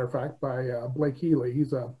 as a matter of fact, by Blake Healy.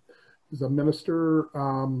 He's a minister.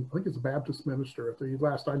 I think he's a Baptist minister. The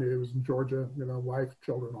last I knew, he was in Georgia. You know, wife,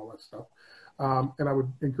 children, all that stuff. And I would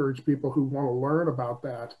encourage people who want to learn about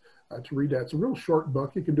that to read that. It's a real short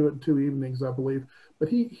book. You can do it in 2 evenings, I believe. But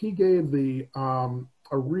he gave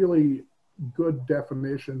a really good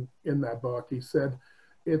definition in that book. He said,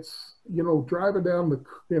 it's, you know, driving down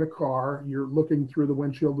in a car, you're looking through the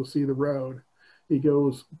windshield to see the road. He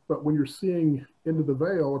goes, but when you're seeing into the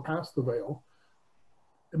veil or past the veil,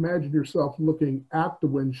 imagine yourself looking at the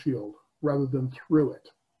windshield rather than through it.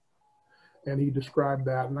 And he described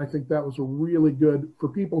that. And I think that was a really good, for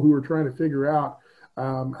people who are trying to figure out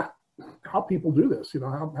how people do this, you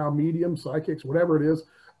know, how mediums, psychics, whatever it is,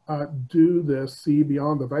 do this, see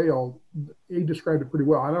beyond the veil. He described it pretty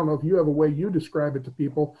well. I don't know if you have a way you describe it to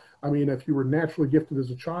people. I mean, if you were naturally gifted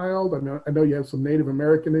as a child, I know you have some Native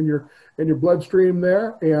American in your bloodstream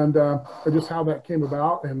there, and just how that came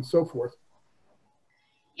about and so forth.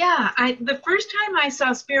 Yeah, the first time I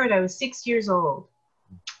saw spirit, I was 6 years old.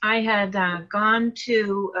 I had gone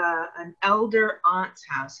to an elder aunt's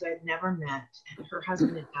house who I'd never met, and her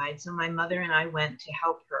husband had died. So my mother and I went to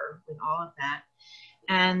help her with all of that.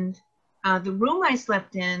 And the room I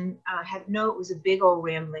slept in it was a big old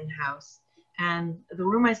rambling house. And the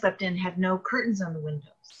room I slept in had no curtains on the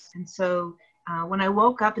windows. And so when I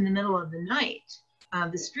woke up in the middle of the night,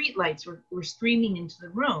 the street lights were streaming into the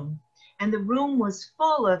room. And the room was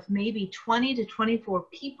full of maybe 20 to 24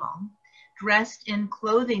 people dressed in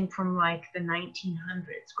clothing from like the 1900s.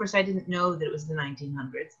 Of course, I didn't know that it was the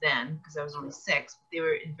 1900s then because I was only 6. But they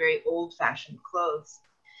were in very old-fashioned clothes.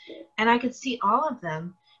 And I could see all of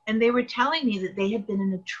them, and they were telling me that they had been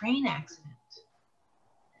in a train accident.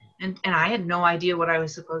 And I had no idea what I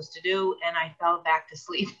was supposed to do, and I fell back to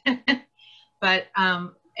sleep. But,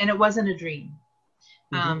 and it wasn't a dream.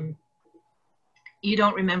 Mm-hmm. You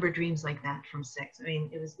don't remember dreams like that from 6. I mean,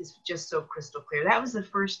 it's just so crystal clear. That was the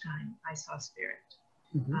first time I saw spirit.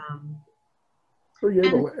 Mm-hmm. Were you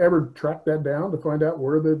able to ever track that down to find out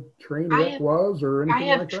where the train wreck was or anything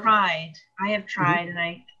like that? I have tried,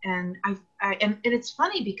 mm-hmm. and it's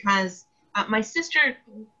funny because my sister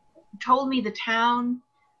told me the town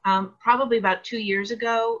probably about 2 years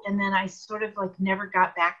ago, and then I sort of like never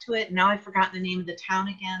got back to it. Now I've forgotten the name of the town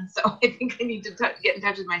again, so I think I need to get in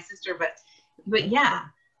touch with my sister. But yeah,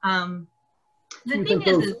 the thing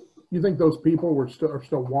is, you think those people are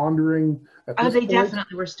still wandering at this they point?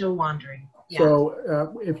 definitely were still wandering. Yeah.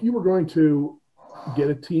 So if you were going to get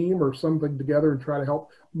a team or something together and try to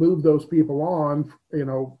help move those people on,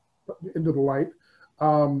 into the light,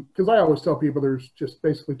 because I always tell people there's just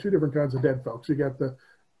basically two different kinds of dead folks. You got the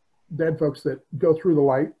dead folks that go through the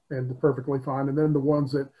light and they're perfectly fine, and then the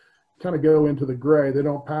ones that kind of go into the gray. They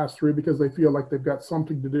don't pass through because they feel like they've got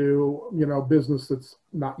something to do, business that's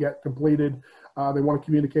not yet completed. They want to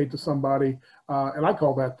communicate to somebody, and I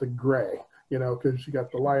call that the gray, because you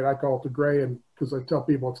got the light. I call it the gray, and because I tell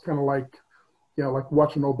people it's kind of like, like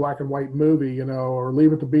watching an old black and white movie, or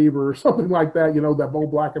Leave It to Beaver or something like that, that old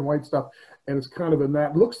black and white stuff. And it's kind of in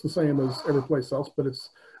that, looks the same as every place else, but it's,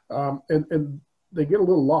 and they get a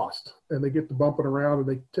little lost and they get to bumping around and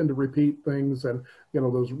they tend to repeat things and,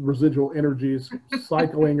 those residual energies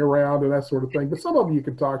cycling around and that sort of thing. But some of them you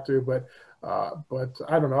can talk to, but I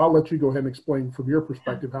don't know. I'll let you go ahead and explain from your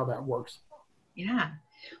perspective how that works. Yeah.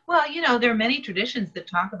 Well, there are many traditions that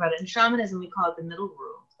talk about it. In shamanism, we call it the middle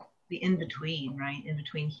world, the in-between, right? In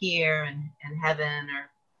between here and heaven or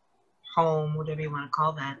home, whatever you want to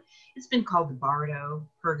call that. It's been called the bardo,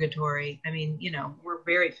 purgatory. I mean, we're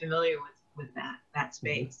very familiar with that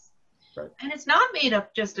space. Right. And it's not made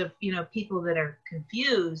up just of, people that are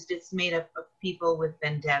confused. It's made up of people with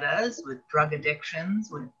vendettas, with drug addictions,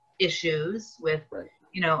 with issues, with, right.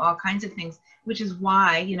 All kinds of things, which is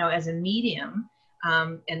why, as a medium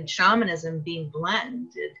and shamanism being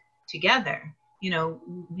blended together,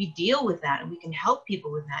 we deal with that and we can help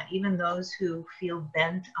people with that, even those who feel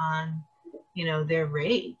bent on, their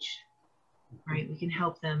rage, right? We can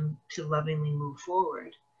help them to lovingly move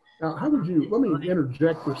forward. Now, how would you, let me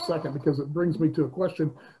interject for a second because it brings me to a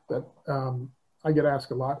question that I get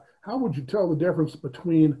asked a lot. How would you tell the difference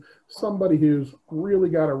between somebody who's really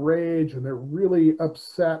got a rage and they're really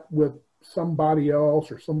upset with somebody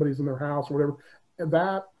else or somebody's in their house or whatever, and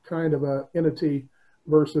that kind of an entity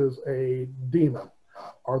versus a demon?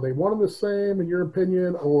 Are they one and the same in your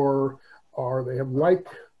opinion, or are they have like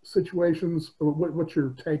situations? What's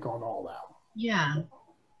your take on all that? Yeah.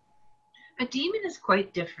 A demon is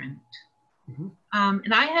quite different. Mm-hmm.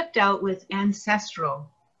 And I have dealt with ancestral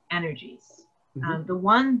energies. Mm-hmm. The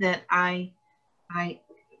one that I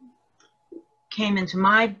came into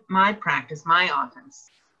my practice, my office,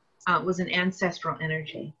 was an ancestral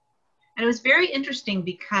energy. And it was very interesting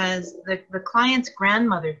because the client's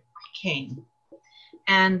grandmother came.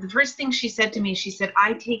 And the first thing she said to me, she said,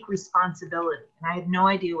 "I take responsibility." And I had no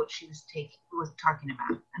idea what she was talking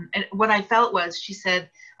about. And what I felt was, she said,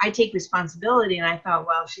 "I take responsibility." And I thought,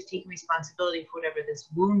 well, she's taking responsibility for whatever this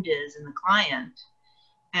wound is in the client.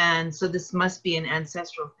 And so this must be an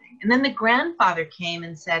ancestral thing. And then the grandfather came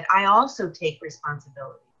and said, "I also take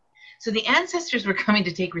responsibility." So the ancestors were coming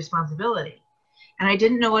to take responsibility. And I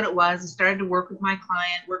didn't know what it was. I started to work with my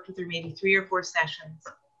client, worked with her maybe 3 or 4 sessions.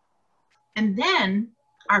 And then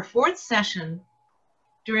our 4th session,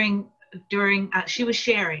 during she was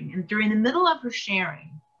sharing, and during the middle of her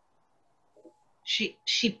sharing,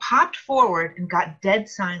 she popped forward and got dead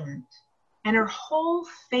silent, and her whole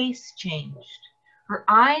face changed. Her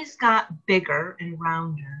eyes got bigger and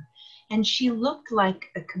rounder, and she looked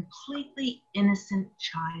like a completely innocent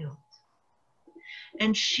child.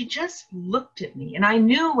 And she just looked at me, and I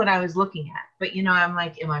knew what I was looking at, but I'm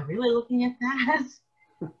like, am I really looking at that?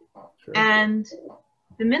 Sure. And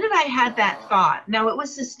the minute I had that thought, now it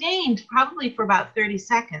was sustained probably for about 30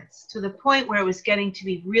 seconds to the point where it was getting to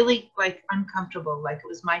be really like uncomfortable, like it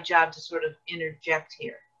was my job to sort of interject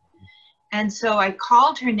here. And so I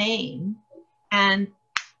called her name and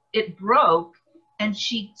it broke, and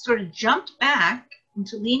she sort of jumped back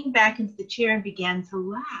and leaned back into the chair and began to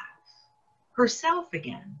laugh herself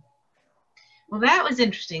again. Well, that was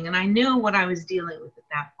interesting, and I knew what I was dealing with at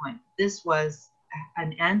that point. This was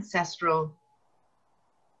an ancestral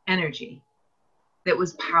energy that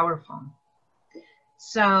was powerful.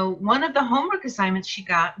 So one of the homework assignments she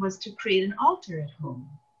got was to create an altar at home,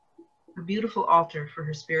 a beautiful altar for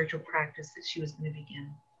her spiritual practice that she was going to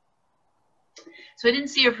begin. So I didn't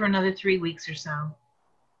see her for another 3 weeks or so.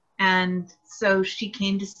 And so she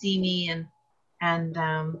came to see me, and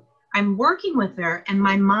I'm working with her, and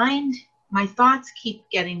my thoughts keep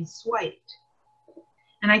getting swiped.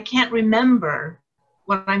 And I can't remember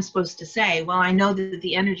what I'm supposed to say. Well, I know that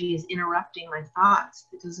the energy is interrupting my thoughts.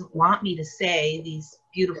 It doesn't want me to say these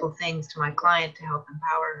beautiful things to my client to help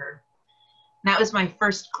empower her. And that was my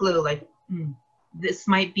first clue, like, this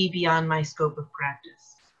might be beyond my scope of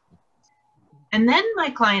practice. And then my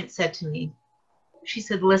client said to me, she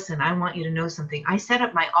said, listen, I want you to know something. I set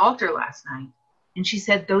up my altar last night. And she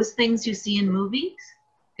said, those things you see in movies,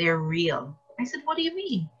 they're real. I said, what do you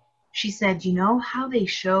mean? She said, you know how they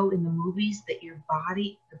show in the movies that your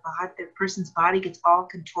body, the person's body gets all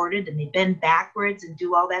contorted and they bend backwards and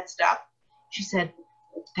do all that stuff? She said,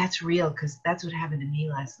 that's real, because that's what happened to me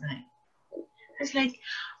last night. I was like,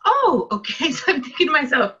 oh, okay. So I'm thinking to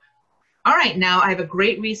myself, all right, now I have a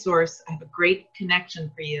great resource. I have a great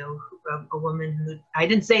connection for you, a woman who, I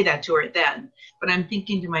didn't say that to her then, but I'm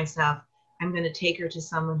thinking to myself, I'm going to take her to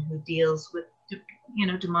someone who deals with,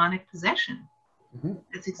 demonic possession. Mm-hmm.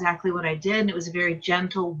 That's exactly what I did. And it was a very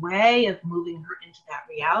gentle way of moving her into that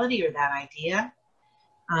reality or that idea,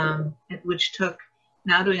 which took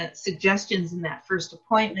not only suggestions in that first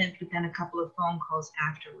appointment, but then a couple of phone calls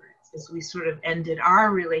afterwards as we sort of ended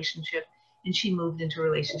our relationship and she moved into a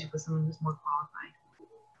relationship with someone who's more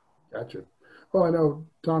qualified. Gotcha. Well, I know,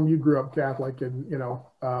 Tom, you grew up Catholic and,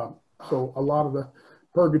 so a lot of the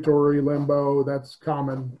purgatory, limbo, that's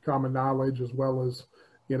common knowledge, as well as,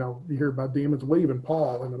 you hear about demons. Well, even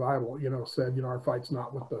Paul in the Bible, said, our fight's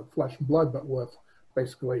not with the flesh and blood, but with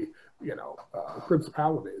basically,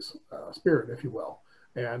 principalities, spirit, if you will.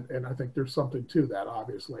 And I think there's something to that,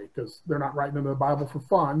 obviously, because they're not writing in the Bible for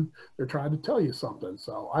fun. They're trying to tell you something.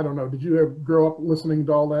 So I don't know. Did you ever grow up listening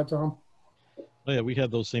to all that, Tom? Oh, yeah, we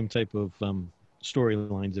had those same type of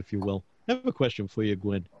storylines, if you will. I have a question for you,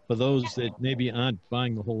 Gwen. For those that maybe aren't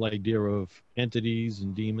buying the whole idea of entities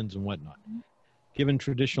and demons and whatnot, given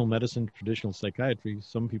traditional medicine, traditional psychiatry,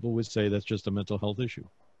 some people would say that's just a mental health issue.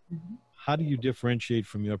 Mm-hmm. How do you differentiate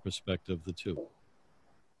from your perspective the two?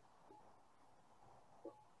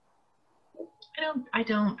 I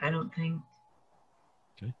don't think.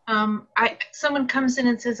 Okay. Someone comes in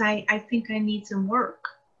and says, I think I need some work.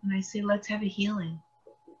 And I say, let's have a healing.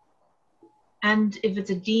 And if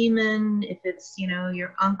it's a demon, if it's,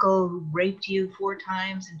 your uncle who raped you 4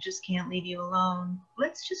 times and just can't leave you alone,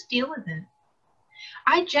 let's just deal with it.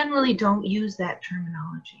 I generally don't use that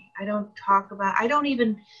terminology. I don't talk about,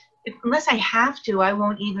 unless I have to, I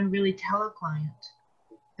won't even really tell a client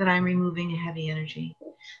that I'm removing a heavy energy.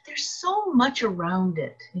 There's so much around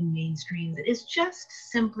it in mainstream that is just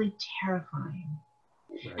simply terrifying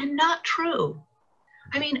and not true.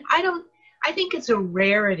 I mean, I think it's a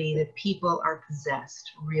rarity that people are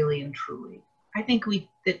possessed, really and truly. I think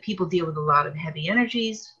that people deal with a lot of heavy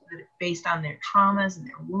energies based on their traumas and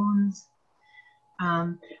their wounds.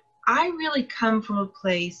 I really come from a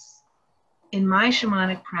place in my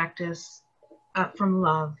shamanic practice from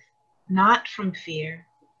love, not from fear.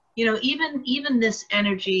 Even this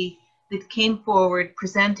energy that came forward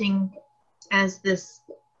presenting as this,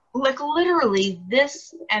 like literally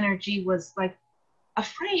this energy was like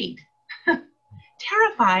afraid,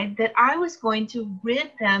 terrified that I was going to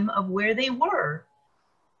rid them of where they were,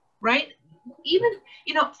 right? Even,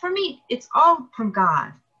 for me, it's all from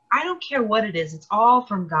God. I don't care what it is. It's all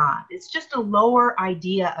from God. It's just a lower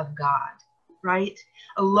idea of God, right?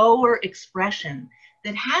 A lower expression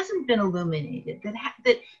that hasn't been illuminated, that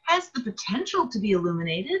has the potential to be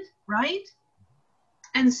illuminated, right?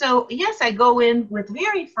 And so, yes, I go in with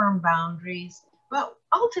very firm boundaries, but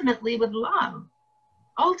ultimately with love.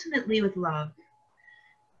 Ultimately with love.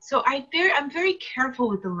 So I'm very careful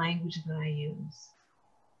with the language that I use,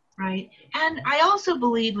 right? And I also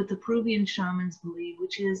believe what the Peruvian shamans believe,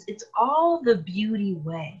 which is it's all the beauty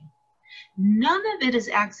way. None of it is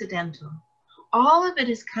accidental. All of it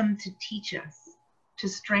has come to teach us, to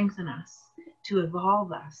strengthen us, to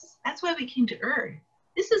evolve us. That's why we came to Earth.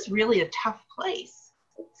 This is really a tough place.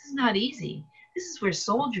 This is not easy. This is where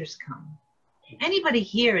soldiers come. Anybody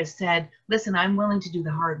here has said, listen, I'm willing to do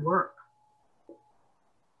the hard work.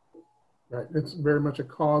 Right. It's very much a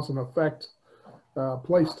cause and effect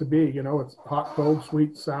place to be. It's hot, cold,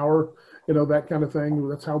 sweet, sour, that kind of thing.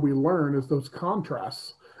 That's how we learn, is those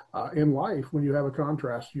contrasts in life. When you have a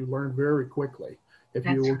contrast, you learn very quickly. If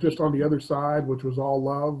you were just on the other side, which was all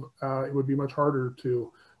love, it would be much harder to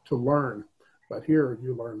learn. But here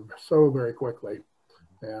you learn so very quickly.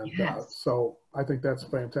 And so I think that's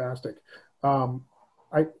fantastic. Now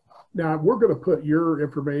we're going to put your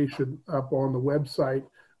information up on the website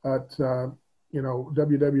at,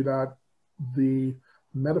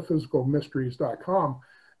 www.themetaphysical-mysteries.com.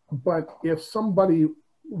 But if somebody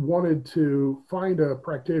wanted to find a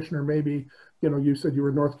practitioner, maybe, you said you were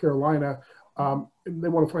in North Carolina, they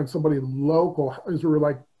want to find somebody local, is there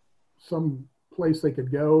like some place they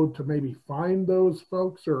could go to maybe find those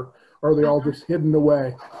folks, or are they all just hidden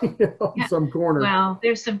away in some corner? Well,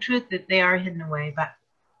 there's some truth that they are hidden away, but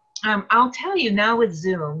I'll tell you now with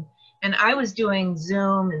Zoom, and I was doing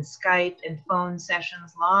Zoom and Skype and phone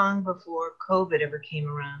sessions long before COVID ever came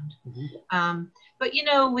around. But, you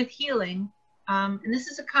know, with healing, and this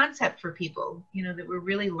is a concept for people, you know, that we're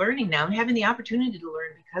really learning now and having the opportunity to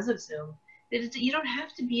learn because of Zoom, that you don't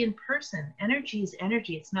have to be in person. Energy is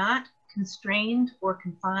energy. It's not constrained or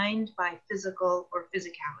confined by physical or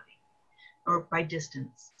physicality or by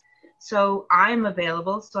distance. So I'm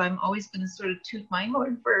available, so I'm always going to sort of toot my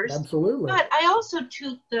horn first. Absolutely. But I also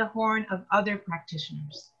toot the horn of other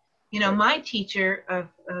practitioners. You know, my teacher of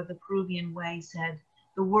the Peruvian way said,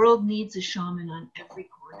 the world needs a shaman on every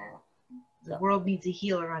corner. The world needs a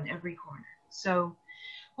healer on every corner. So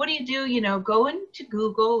what do? You know, go into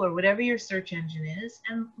Google or whatever your search engine is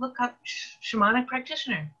and look up shamanic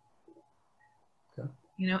practitioner.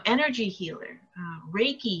 You know, energy healer,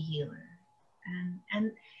 reiki healer,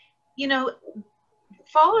 and you know,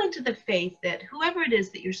 fall into the faith that whoever it is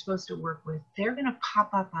that you're supposed to work with, they're going to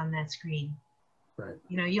pop up on that screen. Right.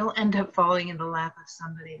 You know, you'll end up falling in the lap of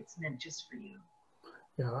somebody that's meant just for you.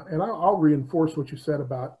 Yeah, and I'll reinforce what you said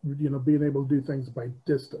about, you know, being able to do things by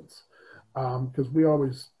distance. Because we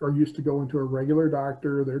always are used to going to a regular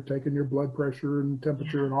doctor, they're taking your blood pressure and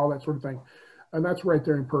temperature and all that sort of thing. And that's right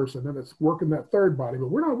there in person. And it's working that third body, but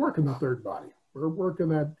we're not working the third body. We're working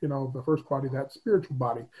that, you know, the first body, that spiritual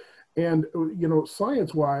body. And, you know,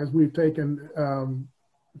 science-wise, we've taken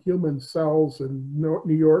human cells in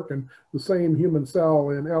New York and the same human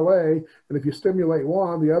cell in LA. And if you stimulate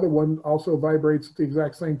one, the other one also vibrates at the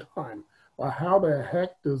exact same time. Well, how the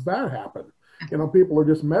heck does that happen? You know, people are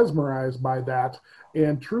just mesmerized by that.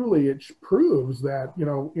 And truly, it proves that, you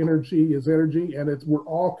know, energy is energy, and we're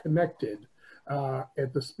all connected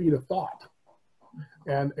at the speed of thought.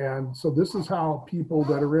 And so this is how people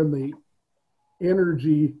that are in the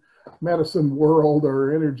energy medicine world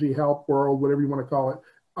or energy health world, whatever you want to call it,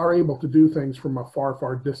 are able to do things from a far,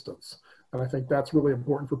 far distance. And I think that's really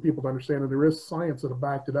important for people to understand. And there is science that have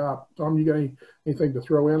backed it up. Tom, you got anything to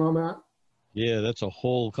throw in on that? Yeah, that's a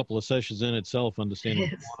whole couple of sessions in itself,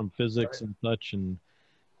 understanding quantum physics and such, and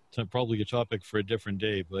probably a topic for a different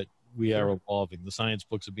day, but we are evolving. The science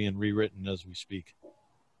books are being rewritten as we speak.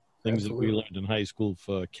 Things that we learned in high school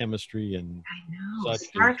for chemistry and such.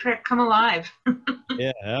 Star Trek come alive.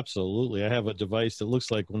 Yeah, absolutely. I have a device that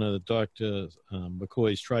looks like one of the Dr.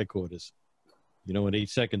 McCoy's tricorders. You know, in 8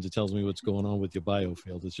 seconds, it tells me what's going on with your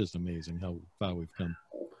biofield. It's just amazing how far we've come.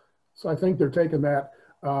 So I think they're taking that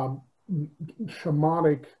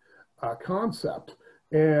shamanic concept,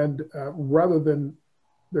 and rather than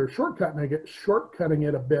they're shortcutting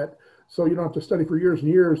it a bit, so you don't have to study for years and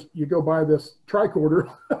years. You go buy this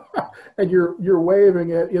tricorder, and you're waving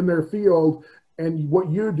it in their field, and what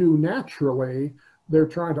you do naturally, they're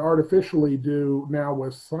trying to artificially do now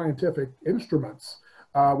with scientific instruments,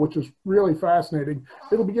 which is really fascinating.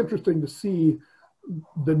 It'll be interesting to see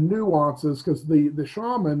the nuances, because the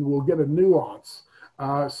shaman will get a nuance.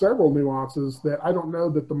 Several nuances that I don't know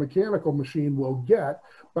that the mechanical machine will get,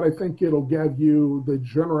 but I think it'll give you the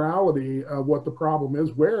generality of what the problem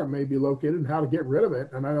is, where it may be located, and how to get rid of it.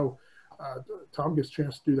 And I know Tom gets a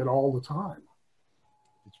chance to do that all the time.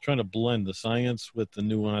 It's trying to blend the science with the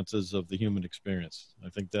nuances of the human experience. I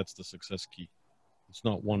think that's the success key. It's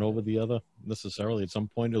not one over the other necessarily. At some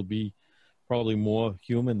point, it'll be probably more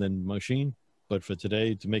human than machine. But for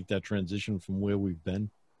today, to make that transition from where we've been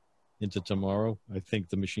into tomorrow, I think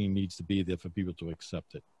the machine needs to be there for people to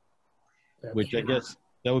accept it. Absolutely. Which I guess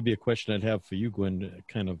that would be a question I'd have for you, Gwen,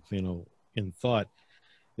 kind of, you know, in thought.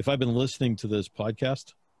 If I've been listening to this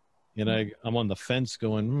podcast and I'm on the fence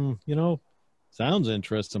going, you know, sounds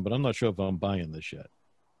interesting, but I'm not sure if I'm buying this yet.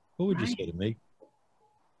 What would you say to me?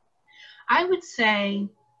 I would say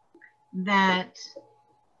that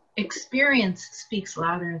experience speaks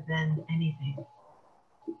louder than anything.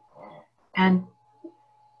 And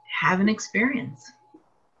have an experience.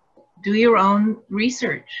 Do your own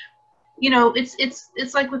research. You know,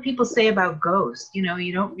 it's like what people say about ghosts. You know,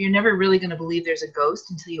 you're never really going to believe there's a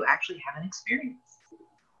ghost until you actually have an experience.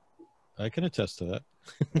 I can attest to that.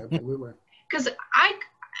 Absolutely. Because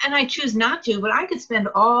I choose not to, but I could spend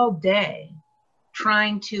all day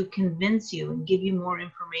trying to convince you and give you more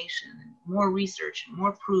information and more research and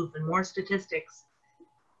more proof and more statistics.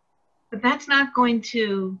 But that's not going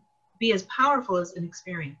to be as powerful as an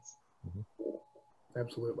experience.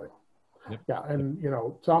 Absolutely. Yep. Yeah. And, you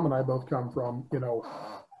know, Tom and I both come from, you know,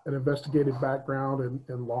 an investigative background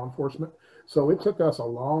in law enforcement. So it took us a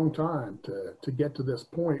long time to get to this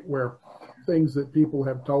point where things that people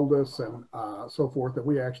have told us and so forth that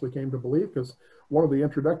we actually came to believe. Because one of the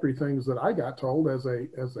introductory things that I got told as a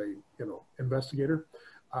you know, investigator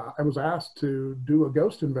I was asked to do a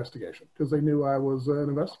ghost investigation because they knew I was an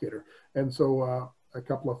investigator. And so a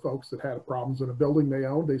couple of folks that had problems in a building they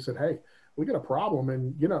owned, they said, hey, we got a problem,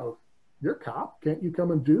 and, you know, you're a cop. Can't you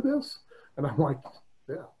come and do this? And I'm like,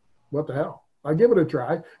 yeah, what the hell? I give it a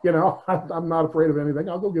try. You know, I'm not afraid of anything.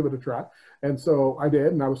 I'll go give it a try. And so I did,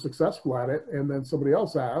 and I was successful at it. And then somebody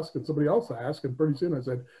else asked, and somebody else asked, and pretty soon I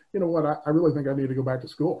said, you know what, I really think I need to go back to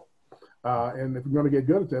school. And if I'm going to get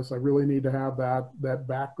good at this, I really need to have that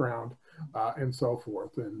background and so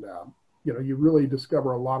forth. And, you know, you really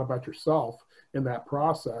discover a lot about yourself in that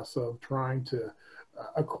process of trying to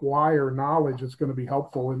acquire knowledge that's going to be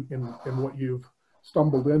helpful in what you've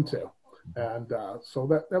stumbled into. And so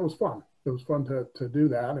that was fun. It was fun to do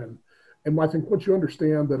that. And I think once you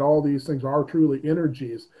understand that all these things are truly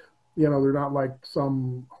energies, you know, they're not like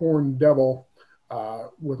some horned devil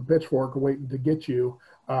with a pitchfork waiting to get you.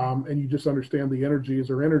 And you just understand the energies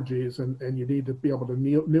are energies, and you need to be able to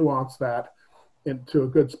nuance that into a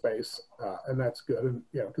good space, and that's good. And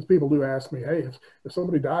you know, because people do ask me, hey, if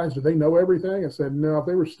somebody dies, do they know everything? I said, no, if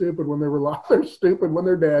they were stupid when they were alive, they're stupid when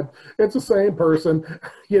they're dead. It's the same person,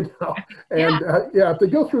 you know. And if they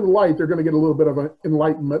go through the light, they're going to get a little bit of an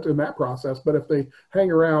enlightenment in that process. But if they hang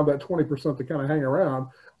around, that 20% that kind of hang around,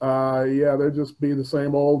 they'll just be the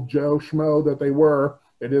same old Joe Schmo that they were.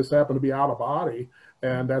 They just happen to be out of body.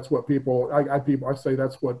 And that's what I say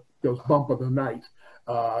that's what goes bump of the night.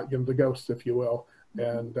 You know, the ghosts, if you will,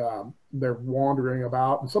 and they're wandering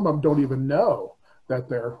about, and some of them don't even know that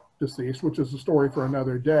they're deceased, which is a story for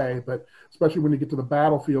another day. But especially when you get to the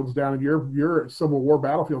battlefields down in your Civil War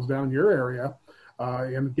battlefields down in your area,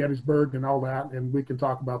 in Gettysburg and all that, and we can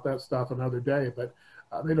talk about that stuff another day. But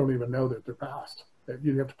they don't even know that they're past.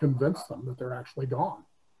 You have to convince them that they're actually gone,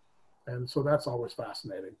 and so that's always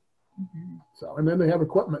fascinating. Mm-hmm. So, and then they have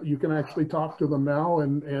equipment. You can actually talk to them now,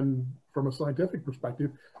 and from a scientific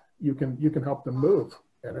perspective, you can help them move,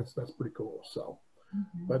 and that's pretty cool. So,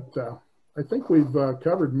 but I think we've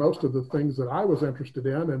covered most of the things that I was interested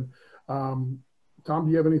in. And Tom,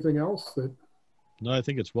 do you have anything else that? No, I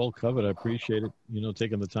think it's well covered. I appreciate it. You know,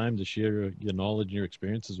 taking the time to share your knowledge and your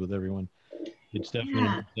experiences with everyone. It's definitely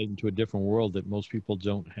an insight into a different world that most people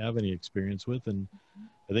don't have any experience with. And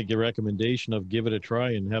I think your recommendation of give it a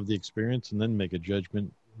try and have the experience and then make a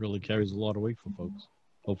judgment really carries a lot of weight for folks.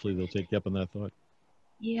 Hopefully they'll take you up on that thought.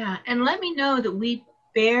 Yeah. And let me know that we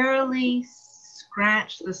barely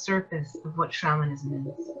scratch the surface of what shamanism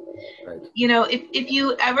is. Right. You know, if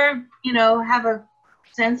you ever, you know, have a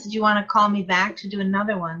sense that you want to call me back to do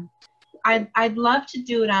another one, I'd love to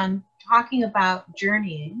do it on talking about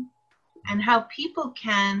journeying and how people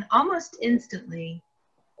can almost instantly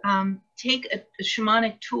take a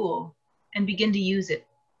shamanic tool and begin to use it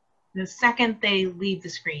the second they leave the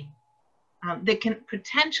screen. That can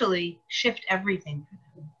potentially shift everything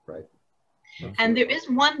for them. Right. Absolutely. And there is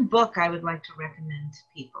one book I would like to recommend to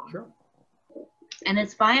people. Sure. And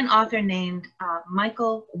it's by an author named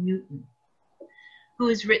Michael Newton, who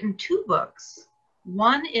has written 2 books.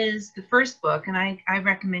 One is the first book, and I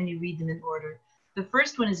recommend you read them in order. The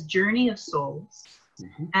first one is Journey of Souls,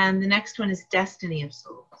 and the next one is Destiny of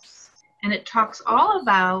Souls. And it talks all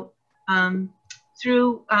about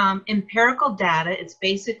through empirical data. It's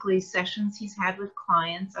basically sessions he's had with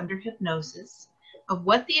clients under hypnosis of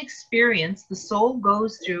what the experience the soul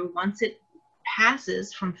goes through once it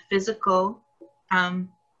passes from physical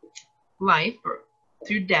life or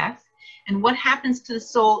through death, and what happens to the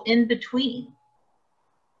soul in between.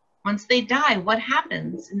 Once they die, what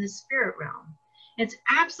happens in the spirit realm? It's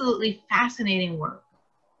absolutely fascinating work.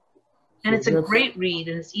 And it's a great read,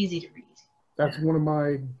 and it's easy to read. That's one of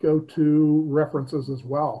my go-to references as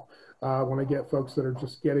well. When I get folks that are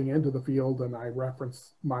just getting into the field, and I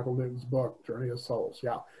reference Michael Newton's book, Journey of Souls.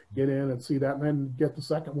 Yeah, get in and see that, and then get the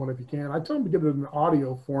second one if you can. I tell them to get it in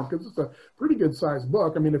audio form because it's a pretty good-sized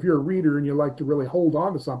book. I mean, if you're a reader and you like to really hold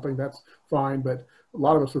on to something, that's fine, but a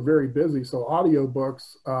lot of us are very busy, so audio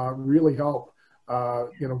books really help,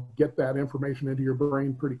 you know, get that information into your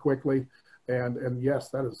brain pretty quickly. And yes,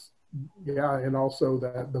 that is... Yeah, and also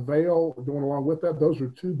the Veil, going along with that, those are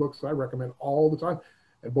 2 books I recommend all the time.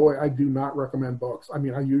 And boy, I do not recommend books. I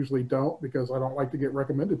mean, I usually don't because I don't like to get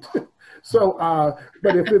recommended to. So,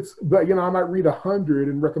 but you know, I might read 100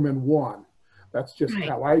 and recommend 1. That's just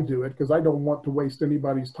how I do it because I don't want to waste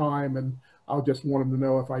anybody's time, and I'll just want them to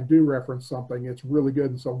know if I do reference something, it's really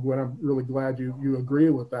good. And so, Gwen, I'm really glad you agree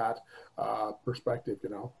with that perspective,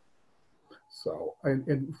 you know. So,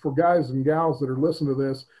 and for guys and gals that are listening to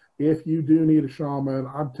this, if you do need a shaman,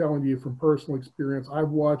 I'm telling you from personal experience, I've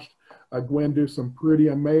watched Gwen do some pretty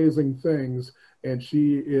amazing things, and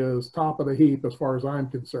she is top of the heap as far as I'm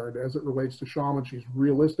concerned. As it relates to shaman, she's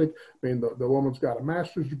realistic. I mean, the woman's got a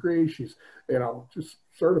master's degree. She's, just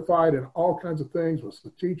certified in all kinds of things, was the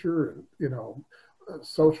teacher and,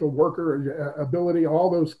 social worker ability, all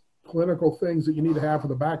those clinical things that you need to have for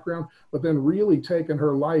the background, but then really taken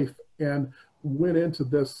her life and went into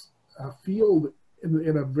this field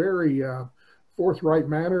in a very forthright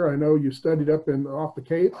manner. I know you studied up off the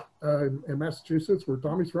Cape in Massachusetts, where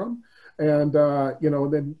Tommy's from, and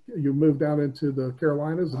then you moved down into the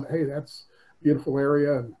Carolinas, and hey, that's a beautiful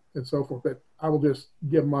area and so forth. But I will just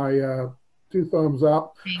give my 2 thumbs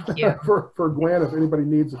up for Gwen if anybody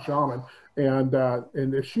needs a shaman. And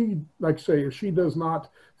if she, like I say, if she does not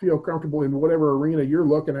feel comfortable in whatever arena you're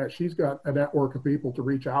looking at, she's got a network of people to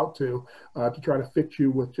reach out to try to fit you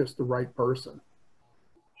with just the right person.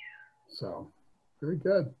 So, very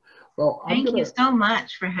good. Well, thank you so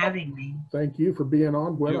much for having me. Thank you for being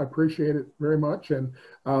on, Gwen. I appreciate it very much. And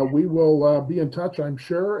we will be in touch, I'm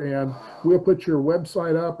sure. And we'll put your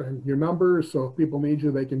website up and your numbers, so if people need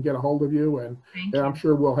you, they can get a hold of you. And I'm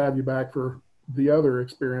sure we'll have you back for the other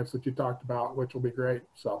experience that you talked about, which will be great.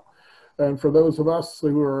 So, and for those of us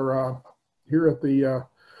who are here at the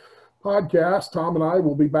podcast, Tom and I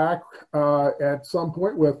will be back at some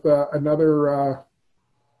point with another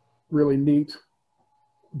really neat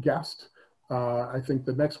guest. I think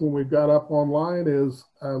the next one we've got up online is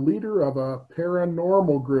a leader of a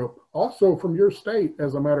paranormal group, also from your state,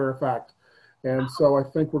 as a matter of fact. And so I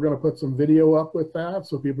think we're going to put some video up with that,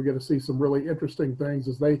 so people get to see some really interesting things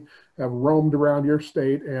as they have roamed around your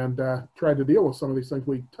state and tried to deal with some of these things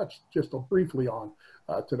we touched just briefly on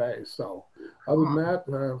today. So other than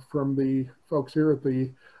that, from the folks here at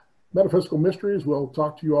the Metaphysical Mysteries, we'll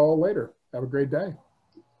talk to you all later. Have a great day.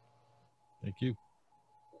 Thank you.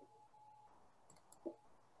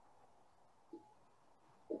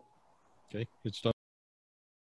 Okay, good stuff.